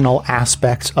conversational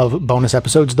aspects of bonus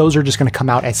episodes. Those are just going to come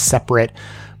out as separate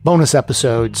bonus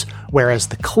episodes, whereas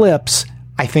the clips,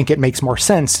 I think it makes more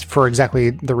sense for exactly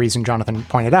the reason Jonathan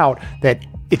pointed out, that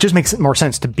it just makes more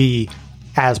sense to be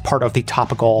as part of the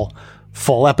topical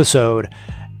full episode.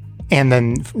 And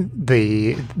then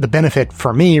the benefit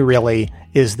for me really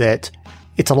is that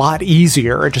it's a lot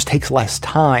easier. It just takes less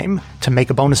time to make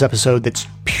a bonus episode that's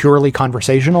purely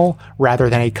conversational rather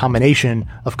than a combination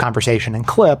of conversation and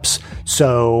clips.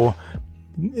 So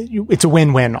it's a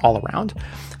win-win all around.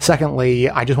 Secondly,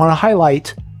 I just want to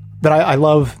highlight that I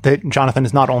love that Jonathan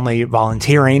is not only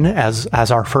volunteering as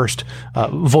our first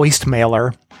voiced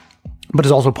mailer, but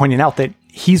is also pointing out that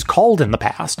he's called in the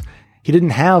past. He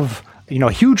didn't have,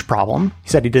 a huge problem. He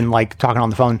said he didn't like talking on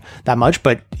the phone that much,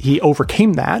 but he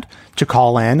overcame that to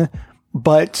call in,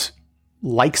 but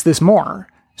likes this more.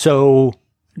 So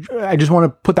I just want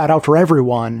to put that out for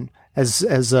everyone as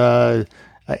a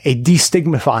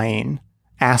destigmifying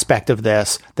aspect of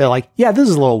this. They're like, yeah, this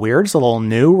is a little weird. It's a little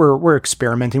new. We're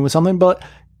experimenting with something, but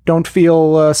don't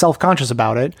feel self-conscious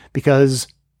about it, because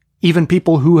even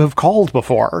people who have called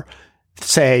before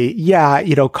say, yeah,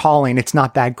 calling, it's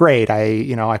not that great.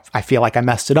 I feel like I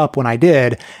messed it up when I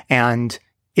did. And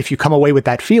if you come away with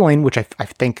that feeling, which I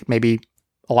think maybe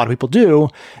a lot of people do,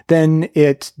 then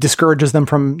it discourages them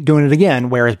from doing it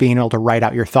again. Whereas being able to write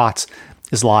out your thoughts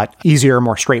is a lot easier,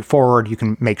 more straightforward. You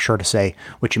can make sure to say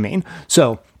what you mean.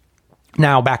 So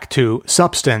now back to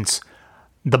substance.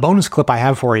 The bonus clip I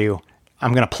have for you,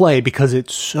 I'm going to play because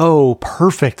it so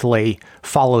perfectly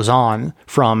follows on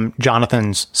from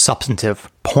Jonathan's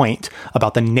substantive point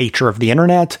about the nature of the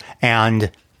internet.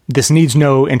 And this needs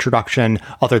no introduction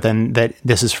other than that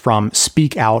this is from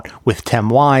Speak Out with Tim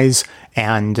Wise,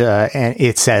 and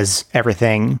it says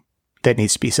everything that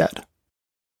needs to be said.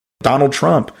 Donald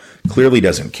Trump clearly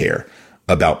doesn't care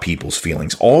about people's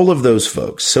feelings. All of those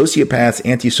folks, sociopaths,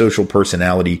 antisocial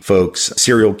personality folks,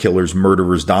 serial killers,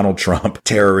 murderers, Donald Trump,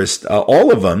 terrorists,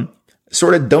 all of them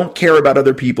sort of don't care about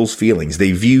other people's feelings.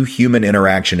 They view human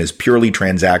interaction as purely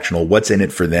transactional. What's in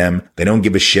it for them? They don't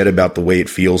give a shit about the way it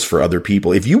feels for other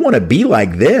people. If you want to be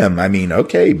like them,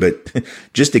 okay, but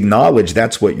just acknowledge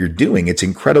that's what you're doing. It's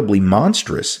incredibly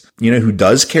monstrous. Who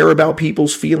does care about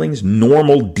people's feelings?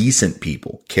 Normal, decent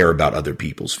people care about other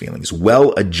people's feelings.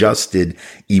 Well-adjusted,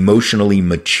 emotionally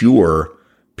mature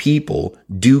people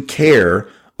do care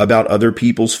about other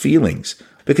people's feelings.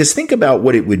 Because think about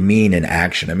what it would mean in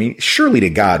action. Surely to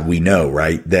God, we know,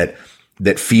 right, that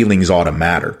feelings ought to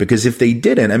matter. Because if they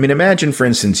didn't, imagine, for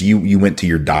instance, you went to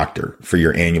your doctor for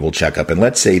your annual checkup, and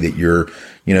let's say that you're,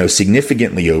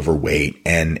 significantly overweight,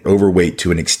 and overweight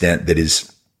to an extent that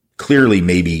is clearly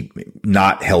maybe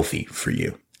not healthy for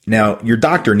you. Now, your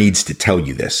doctor needs to tell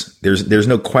you this. There's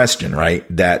no question, right,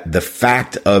 that the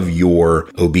fact of your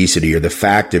obesity or the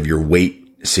fact of your weight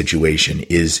situation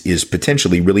is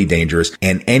potentially really dangerous,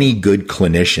 and any good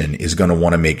clinician is going to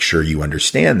want to make sure you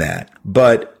understand that.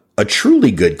 But a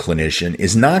truly good clinician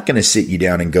is not going to sit you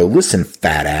down and go, listen,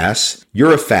 fat ass,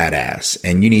 you're a fat ass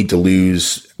and you need to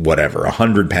lose whatever,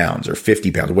 100 pounds or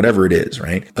 50 pounds, whatever it is,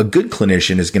 right? A good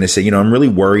clinician is going to say, I'm really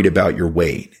worried about your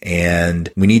weight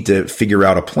and we need to figure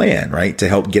out a plan, right, to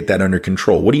help get that under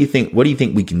control. What do you think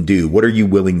we can do? What are you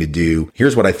willing to do?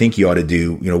 Here's what I think you ought to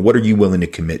do. What are you willing to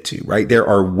commit to, right? There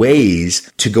are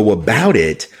ways to go about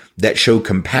it that show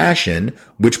compassion,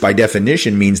 which by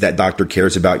definition means that doctor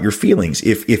cares about your feelings.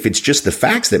 If it's just the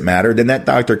facts that matter, then that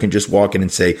doctor can just walk in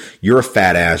and say, you're a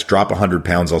fat ass, drop 100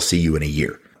 pounds, I'll see you in a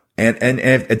year. And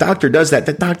if a doctor does that,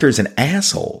 the doctor is an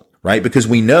asshole, right? Because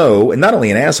we know, and not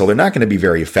only an asshole, they're not going to be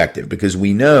very effective, because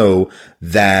we know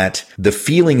that the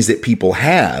feelings that people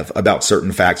have about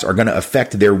certain facts are going to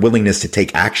affect their willingness to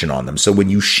take action on them. So when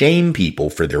you shame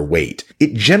people for their weight,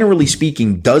 it generally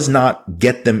speaking does not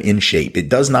get them in shape. It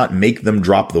does not make them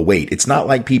drop the weight. It's not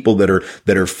like people that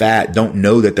are fat don't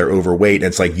know that they're overweight.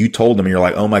 It's like you told them and you're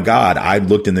like, oh my God, I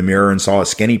looked in the mirror and saw a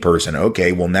skinny person.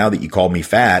 Okay, well now that you called me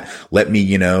fat, let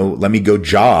me go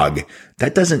jog.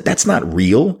 That's not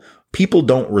real. People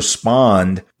don't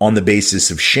respond on the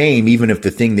basis of shame, even if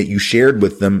the thing that you shared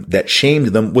with them that shamed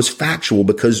them was factual,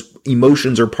 because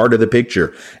emotions are part of the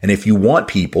picture. And if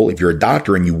you're a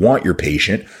doctor and you want your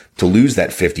patient to lose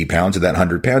that 50 pounds or that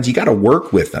 100 pounds, you got to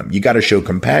work with them. You got to show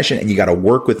compassion and you got to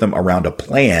work with them around a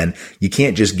plan. You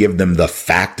can't just give them the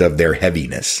fact of their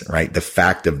heaviness, right? The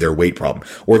fact of their weight problem.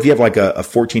 Or if you have like a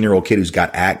 14-year-old kid who's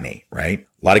got acne, right?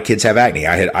 A lot of kids have acne.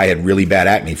 I had really bad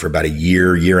acne for about a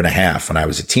year and a half when I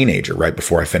was a teenager, right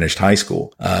before I finished high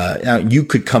school. Now you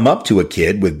could come up to a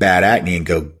kid with bad acne and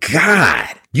go, God,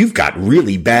 you've got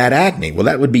really bad acne. Well,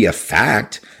 that would be a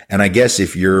fact. And I guess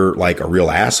if you're like a real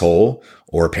asshole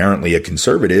or apparently a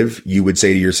conservative, you would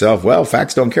say to yourself, well,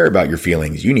 facts don't care about your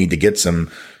feelings. You need to get some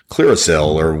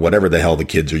Clearasil or whatever the hell the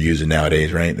kids are using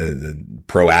nowadays, right? The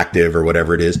Proactive or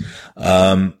whatever it is.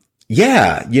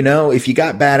 yeah, if you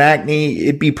got bad acne,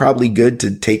 it'd be probably good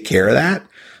to take care of that.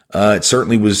 It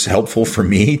certainly was helpful for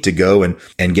me to go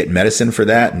and get medicine for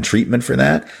that and treatment for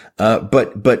that.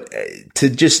 But to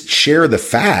just share the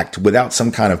fact without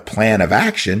some kind of plan of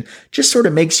action just sort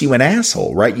of makes you an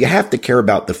asshole, right? You have to care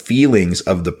about the feelings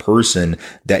of the person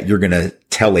that you're going to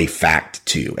tell a fact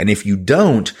to. And if you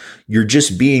don't, you're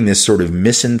just being this sort of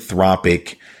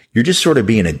misanthropic, you're just sort of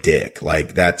being a dick.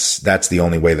 Like that's the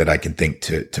only way that I can think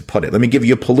to put it. Let me give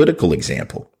you a political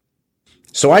example.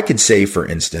 So I could say, for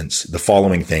instance, the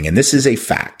following thing, and this is a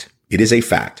fact. It is a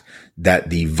fact that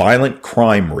the violent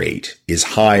crime rate is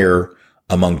higher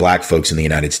among black folks in the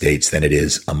United States than it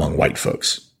is among white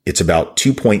folks. It's about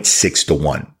 2.6 to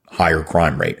 1 higher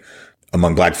crime rate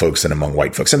among black folks than among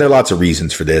white folks. And there are lots of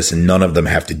reasons for this, and none of them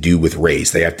have to do with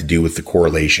race. They have to do with the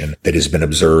correlation that has been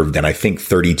observed in, I think,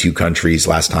 32 countries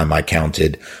last time I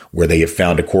counted, where they have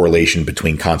found a correlation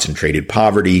between concentrated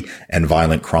poverty and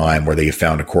violent crime, where they have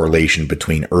found a correlation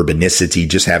between urbanicity.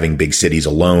 Just having big cities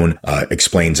alone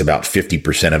explains about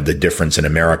 50% of the difference in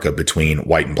America between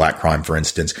white and black crime, for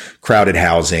instance. Crowded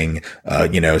housing,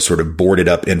 sort of boarded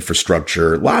up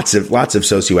infrastructure, lots of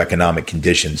socioeconomic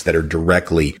conditions that are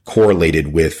directly correlated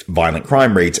with violent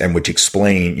crime rates and which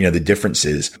explain, the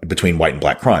differences between white and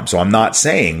black crime. So I'm not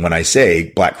saying, when I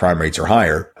say black crime rates are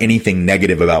higher, anything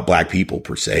negative about black people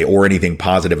per se, or anything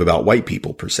positive about white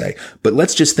people per se. But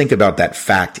let's just think about that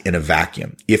fact in a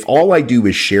vacuum. If all I do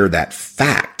is share that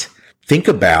fact, think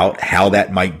about how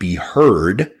that might be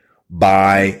heard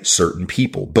by certain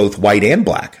people, both white and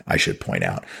black, I should point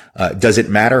out. Does it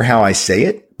matter how I say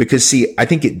it? Because see, I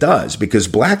think it does, because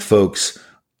black folks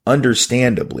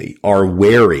understandably are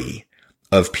wary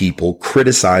of people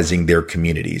criticizing their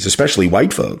communities, especially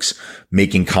white folks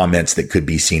making comments that could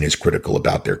be seen as critical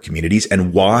about their communities.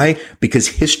 And why? Because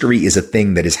history is a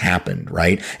thing that has happened,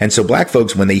 right? And so black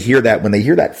folks, when they hear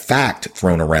that fact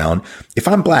thrown around, if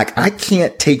I'm black, I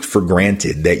can't take for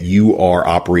granted that you are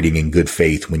operating in good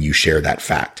faith when you share that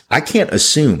fact. I can't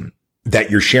assume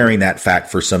that you're sharing that fact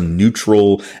for some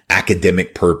neutral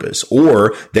academic purpose,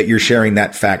 or that you're sharing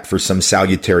that fact for some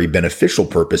salutary beneficial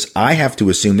purpose. I have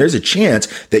to assume there's a chance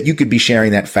that you could be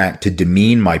sharing that fact to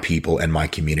demean my people and my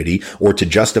community, or to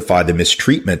justify the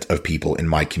mistreatment of people in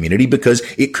my community, because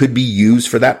it could be used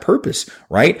for that purpose,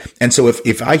 right? And so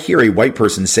if I hear a white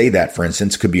person say that, for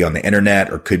instance, could be on the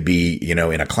internet or could be, in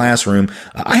a classroom,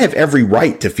 I have every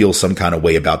right to feel some kind of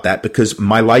way about that, because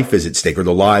my life is at stake, or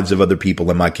the lives of other people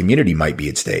in my community might be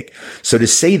at stake. So to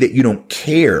say that you don't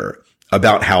care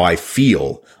about how I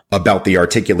feel about the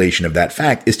articulation of that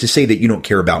fact is to say that you don't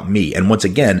care about me. And once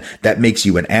again, that makes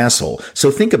you an asshole.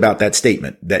 So think about that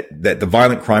statement that the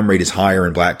violent crime rate is higher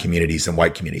in black communities than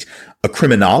white communities. A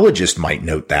criminologist might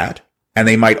note that, and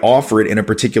they might offer it in a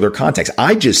particular context.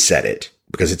 I just said it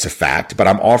because it's a fact, but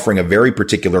I'm offering a very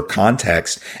particular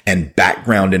context and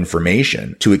background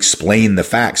information to explain the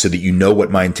fact so that you know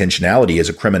what my intentionality is.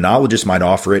 A criminologist might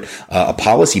offer it. A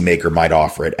policymaker might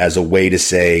offer it as a way to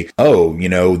say,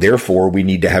 therefore we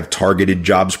need to have targeted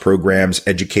jobs programs,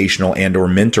 educational and or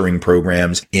mentoring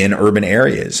programs in urban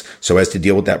areas so as to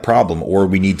deal with that problem. Or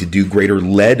we need to do greater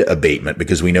lead abatement,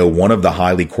 because we know one of the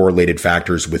highly correlated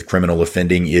factors with criminal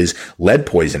offending is lead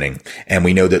poisoning. And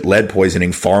we know that lead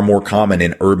poisoning far more common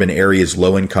in urban areas,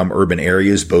 low-income urban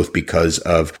areas, both because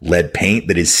of lead paint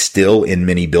that is still in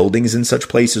many buildings in such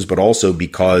places, but also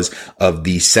because of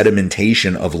the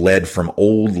sedimentation of lead from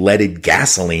old leaded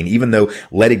gasoline. Even though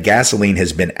leaded gasoline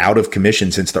has been out of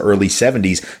commission since the early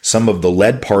 70s, some of the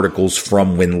lead particles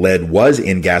from when lead was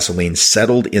in gasoline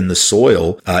settled in the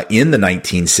soil in the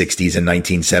 1960s and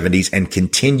 1970s and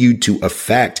continued to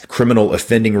affect criminal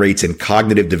offending rates and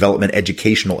cognitive development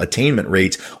educational attainment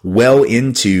rates well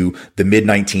into the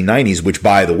mid-1990s, which,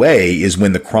 by the way, is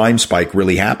when the crime spike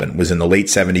really happened, was in the late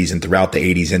 70s and throughout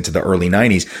the 80s into the early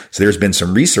 90s. So there's been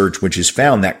some research which has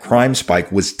found that crime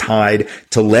spike was tied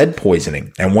to lead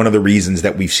poisoning. And one of the reasons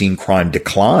that we've seen crime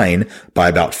decline by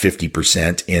about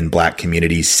 50% in black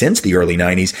communities since the early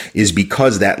 90s is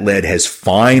because that lead has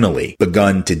finally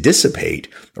begun to dissipate,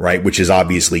 right? Which is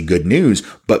obviously good news.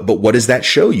 But what does that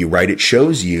show you, right? It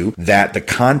shows you that the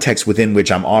context within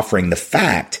which I'm offering the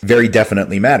fact very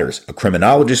definitely matters. A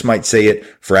criminologist might say it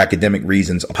for academic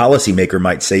reasons. A policymaker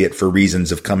might say it for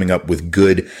reasons of coming up with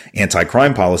good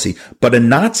anti-crime policy, but a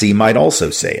Nazi might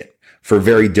also say it for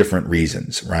very different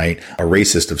reasons, right? A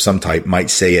racist of some type might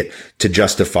say it to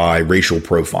justify racial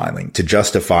profiling, to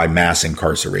justify mass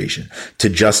incarceration, to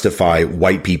justify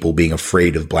white people being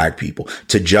afraid of black people,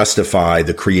 to justify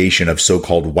the creation of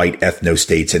so-called white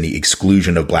ethno-states and the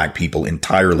exclusion of black people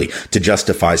entirely, to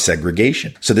justify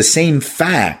segregation. So the same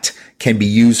fact can be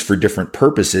used for different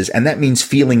purposes. And that means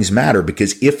feelings matter,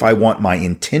 because if I want my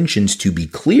intentions to be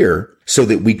clear so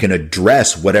that we can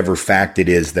address whatever fact it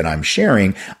is that I'm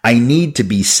sharing, I need to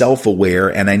be self-aware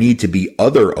and I need to be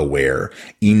other-aware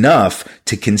enough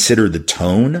to consider the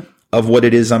tone of what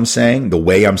it is I'm saying, the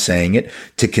way I'm saying it,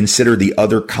 to consider the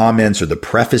other comments or the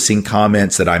prefacing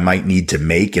comments that I might need to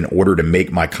make in order to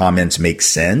make my comments make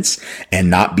sense and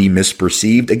not be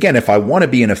misperceived. Again, if I want to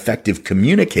be an effective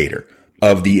communicator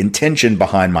of the intention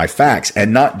behind my facts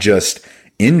and not just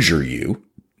injure you,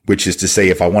 which is to say,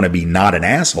 if I want to be not an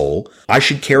asshole, I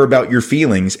should care about your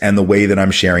feelings and the way that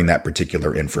I'm sharing that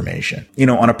particular information.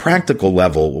 On a practical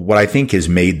level, what I think has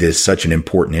made this such an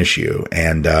important issue,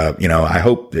 and, I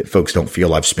hope that folks don't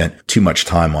feel I've spent too much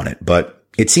time on it, but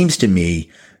it seems to me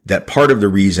that part of the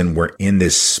reason we're in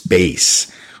this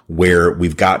space where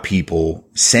we've got people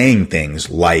saying things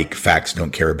like facts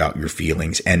don't care about your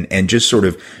feelings and just sort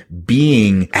of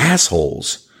being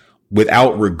assholes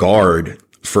without regard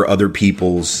for other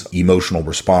people's emotional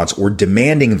response, or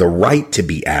demanding the right to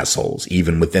be assholes,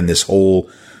 even within this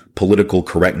whole political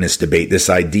correctness debate, this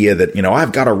idea that,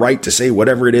 I've got a right to say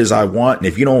whatever it is I want. And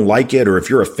if you don't like it or if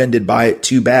you're offended by it,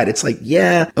 too bad. It's like,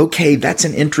 yeah, okay, that's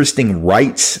an interesting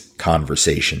rights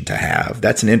conversation to have.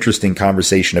 That's an interesting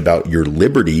conversation about your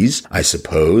liberties, I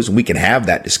suppose. We can have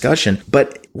that discussion.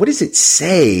 But what does it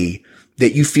say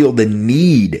that you feel the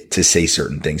need to say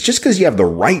certain things? Just because you have the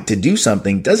right to do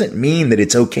something doesn't mean that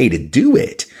it's okay to do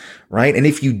it, right? And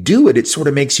if you do it, it sort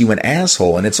of makes you an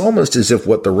asshole. And it's almost as if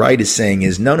what the right is saying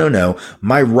is, no,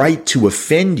 my right to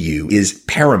offend you is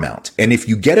paramount. And if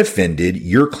you get offended,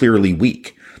 you're clearly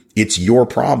weak. It's your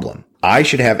problem. I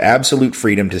should have absolute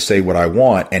freedom to say what I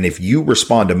want. And if you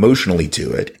respond emotionally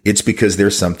to it, it's because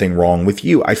there's something wrong with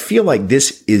you. I feel like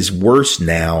this is worse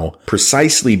now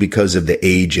precisely because of the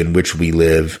age in which we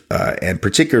live, and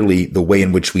particularly the way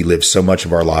in which we live so much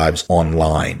of our lives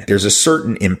online. There's a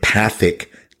certain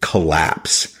empathic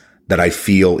collapse that I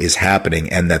feel is happening,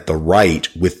 and that the right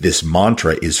with this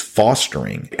mantra is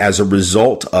fostering as a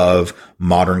result of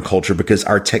modern culture, because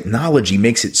our technology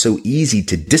makes it so easy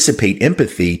to dissipate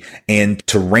empathy and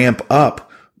to ramp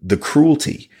up the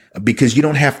cruelty, because you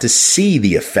don't have to see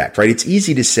the effect, right? It's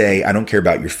easy to say, I don't care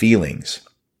about your feelings,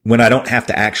 when I don't have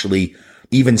to actually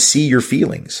even see your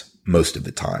feelings most of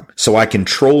the time. So I can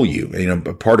troll you.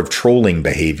 Part of trolling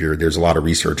behavior, there's a lot of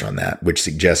research on that, which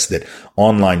suggests that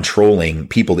online trolling,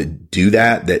 people that do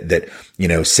that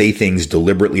say things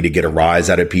deliberately to get a rise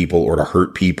out of people or to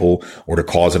hurt people or to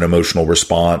cause an emotional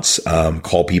response,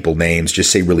 call people names,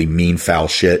 just say really mean, foul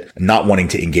shit, not wanting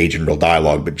to engage in real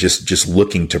dialogue, but just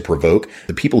looking to provoke.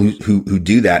 The people who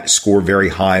do that score very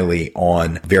highly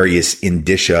on various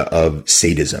indicia of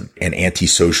sadism and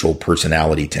antisocial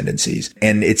personality tendencies.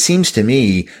 And it seems to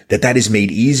me that is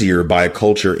made easier by a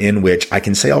culture in which I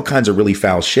can say all kinds of really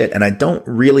foul shit and I don't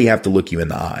really have to look you in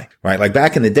the eye, right? Like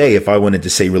back in the day, if I wanted to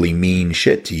say really mean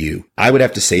shit to you, I would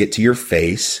have to say it to your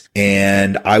face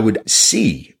and I would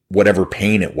see whatever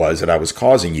pain it was that I was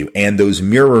causing you. And those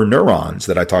mirror neurons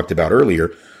that I talked about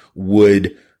earlier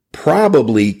would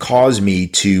probably cause me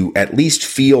to at least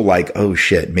feel like, oh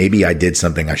shit, maybe I did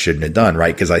something I shouldn't have done,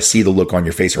 right? Because I see the look on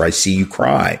your face, or I see you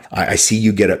cry. I see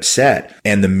you get upset.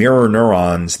 And the mirror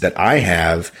neurons that I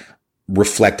have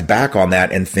reflect back on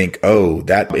that and think, oh,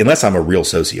 that, unless I'm a real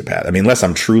sociopath, unless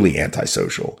I'm truly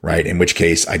antisocial, right? In which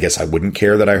case, I guess I wouldn't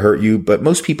care that I hurt you, but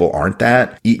most people aren't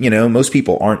that. Most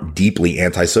people aren't deeply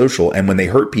antisocial. And when they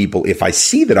hurt people, if I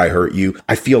see that I hurt you,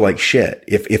 I feel like shit.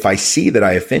 If I see that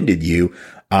I offended you,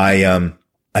 I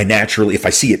naturally, if I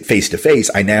see it face to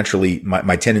face,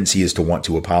 my tendency is to want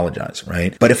to apologize,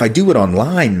 right? But if I do it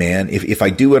online, man, if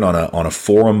I do it on a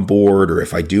forum board, or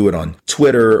if I do it on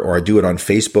Twitter, or I do it on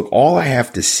Facebook, all I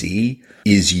have to see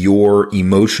is your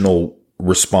emotional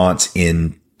response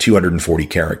in 240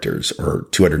 characters or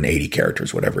 280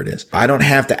 characters, whatever it is. I don't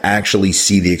have to actually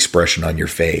see the expression on your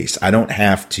face. I don't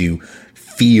have to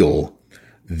feel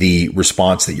the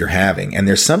response that you're having. And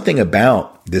there's something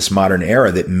about this modern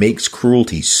era that makes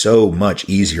cruelty so much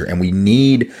easier. And we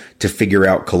need to figure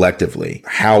out collectively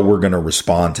how we're going to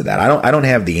respond to that. I don't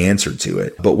have the answer to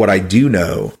it. But what I do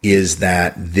know is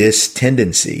that this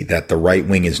tendency that the right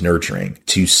wing is nurturing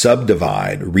to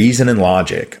subdivide reason and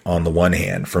logic on the one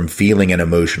hand from feeling and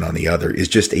emotion on the other is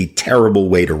just a terrible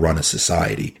way to run a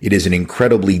society. It is an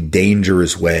incredibly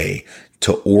dangerous way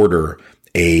to order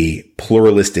a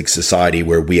pluralistic society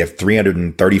where we have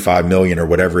 335 million or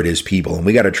whatever it is people, and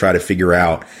we got to try to figure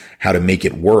out how to make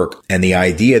it work. And the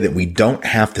idea that we don't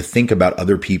have to think about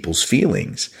other people's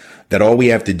feelings, that all we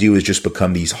have to do is just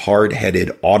become these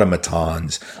hard-headed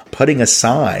automatons, putting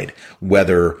aside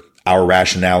whether our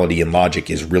rationality and logic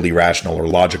is really rational or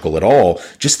logical at all.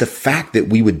 Just the fact that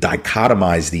we would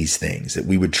dichotomize these things, that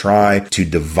we would try to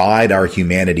divide our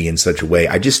humanity in such a way,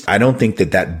 I don't think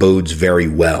that bodes very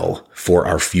well for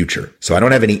our future. So I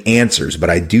don't have any answers,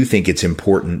 but I do think it's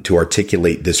important to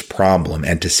articulate this problem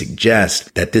and to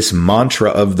suggest that this mantra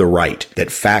of the right,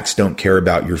 that facts don't care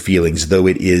about your feelings, though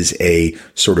it is a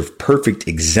sort of perfect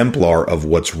exemplar of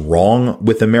what's wrong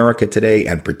with America today,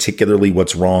 and particularly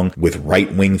what's wrong with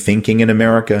right-wing thinking in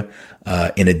America.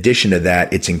 In addition to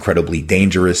that, it's incredibly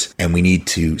dangerous, and we need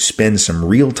to spend some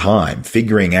real time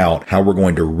figuring out how we're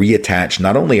going to reattach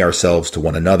not only ourselves to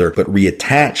one another, but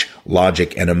reattach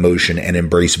logic and emotion and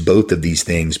embrace both of these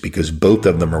things, because both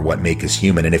of them are what make us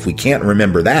human. And if we can't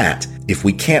remember that, if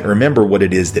we can't remember what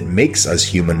it is that makes us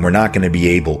human, we're not going to be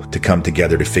able to come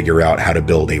together to figure out how to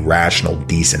build a rational,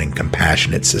 decent, and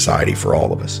compassionate society for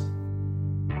all of us.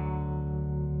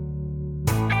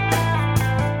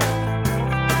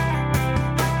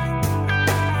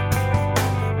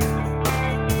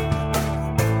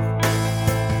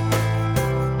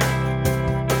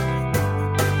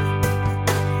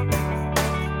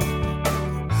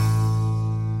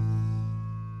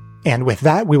 And with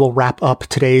that, we will wrap up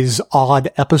today's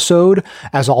odd episode.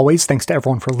 As always, thanks to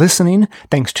everyone for listening.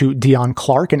 Thanks to Dion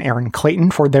Clark and Aaron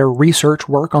Clayton for their research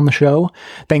work on the show.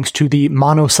 Thanks to the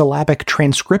monosyllabic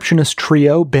transcriptionist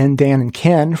trio, Ben, Dan, and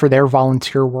Ken, for their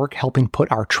volunteer work helping put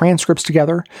our transcripts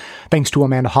together. Thanks to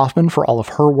Amanda Hoffman for all of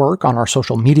her work on our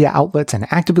social media outlets and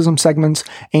activism segments.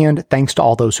 And thanks to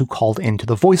all those who called into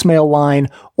the voicemail line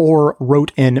or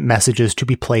wrote in messages to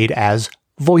be played as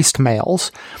voiced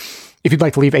mails. If you'd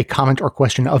like to leave a comment or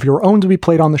question of your own to be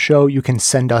played on the show, you can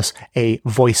send us a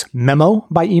voice memo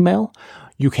by email.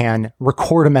 You can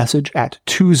record a message at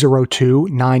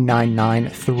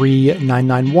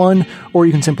 202-999-3991, or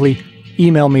you can simply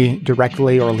email me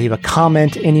directly or leave a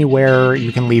comment anywhere.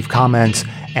 You can leave comments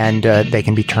and they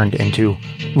can be turned into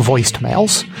voiced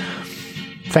mails.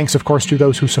 Thanks, of course, to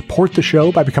those who support the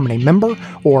show by becoming a member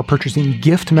or purchasing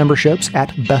gift memberships at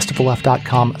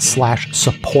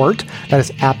bestoftheleft.com/support. That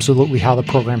is absolutely how the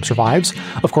program survives.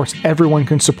 Of course, everyone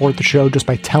can support the show just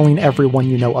by telling everyone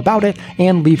you know about it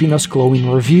and leaving us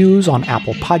glowing reviews on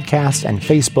Apple Podcasts and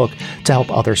Facebook to help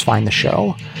others find the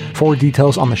show. For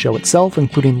details on the show itself,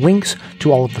 including links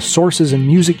to all of the sources and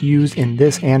music used in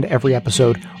this and every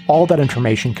episode, all that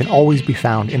information can always be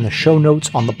found in the show notes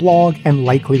on the blog and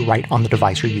likely right on the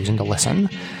device you're using to listen.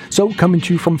 So, coming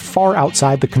to you from far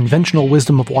outside the conventional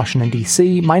wisdom of Washington,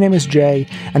 D.C., my name is Jay,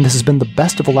 and this has been the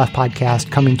Best of the Left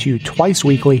podcast, coming to you twice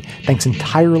weekly, thanks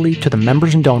entirely to the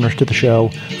members and donors to the show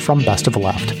from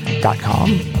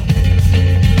bestoftheleft.com.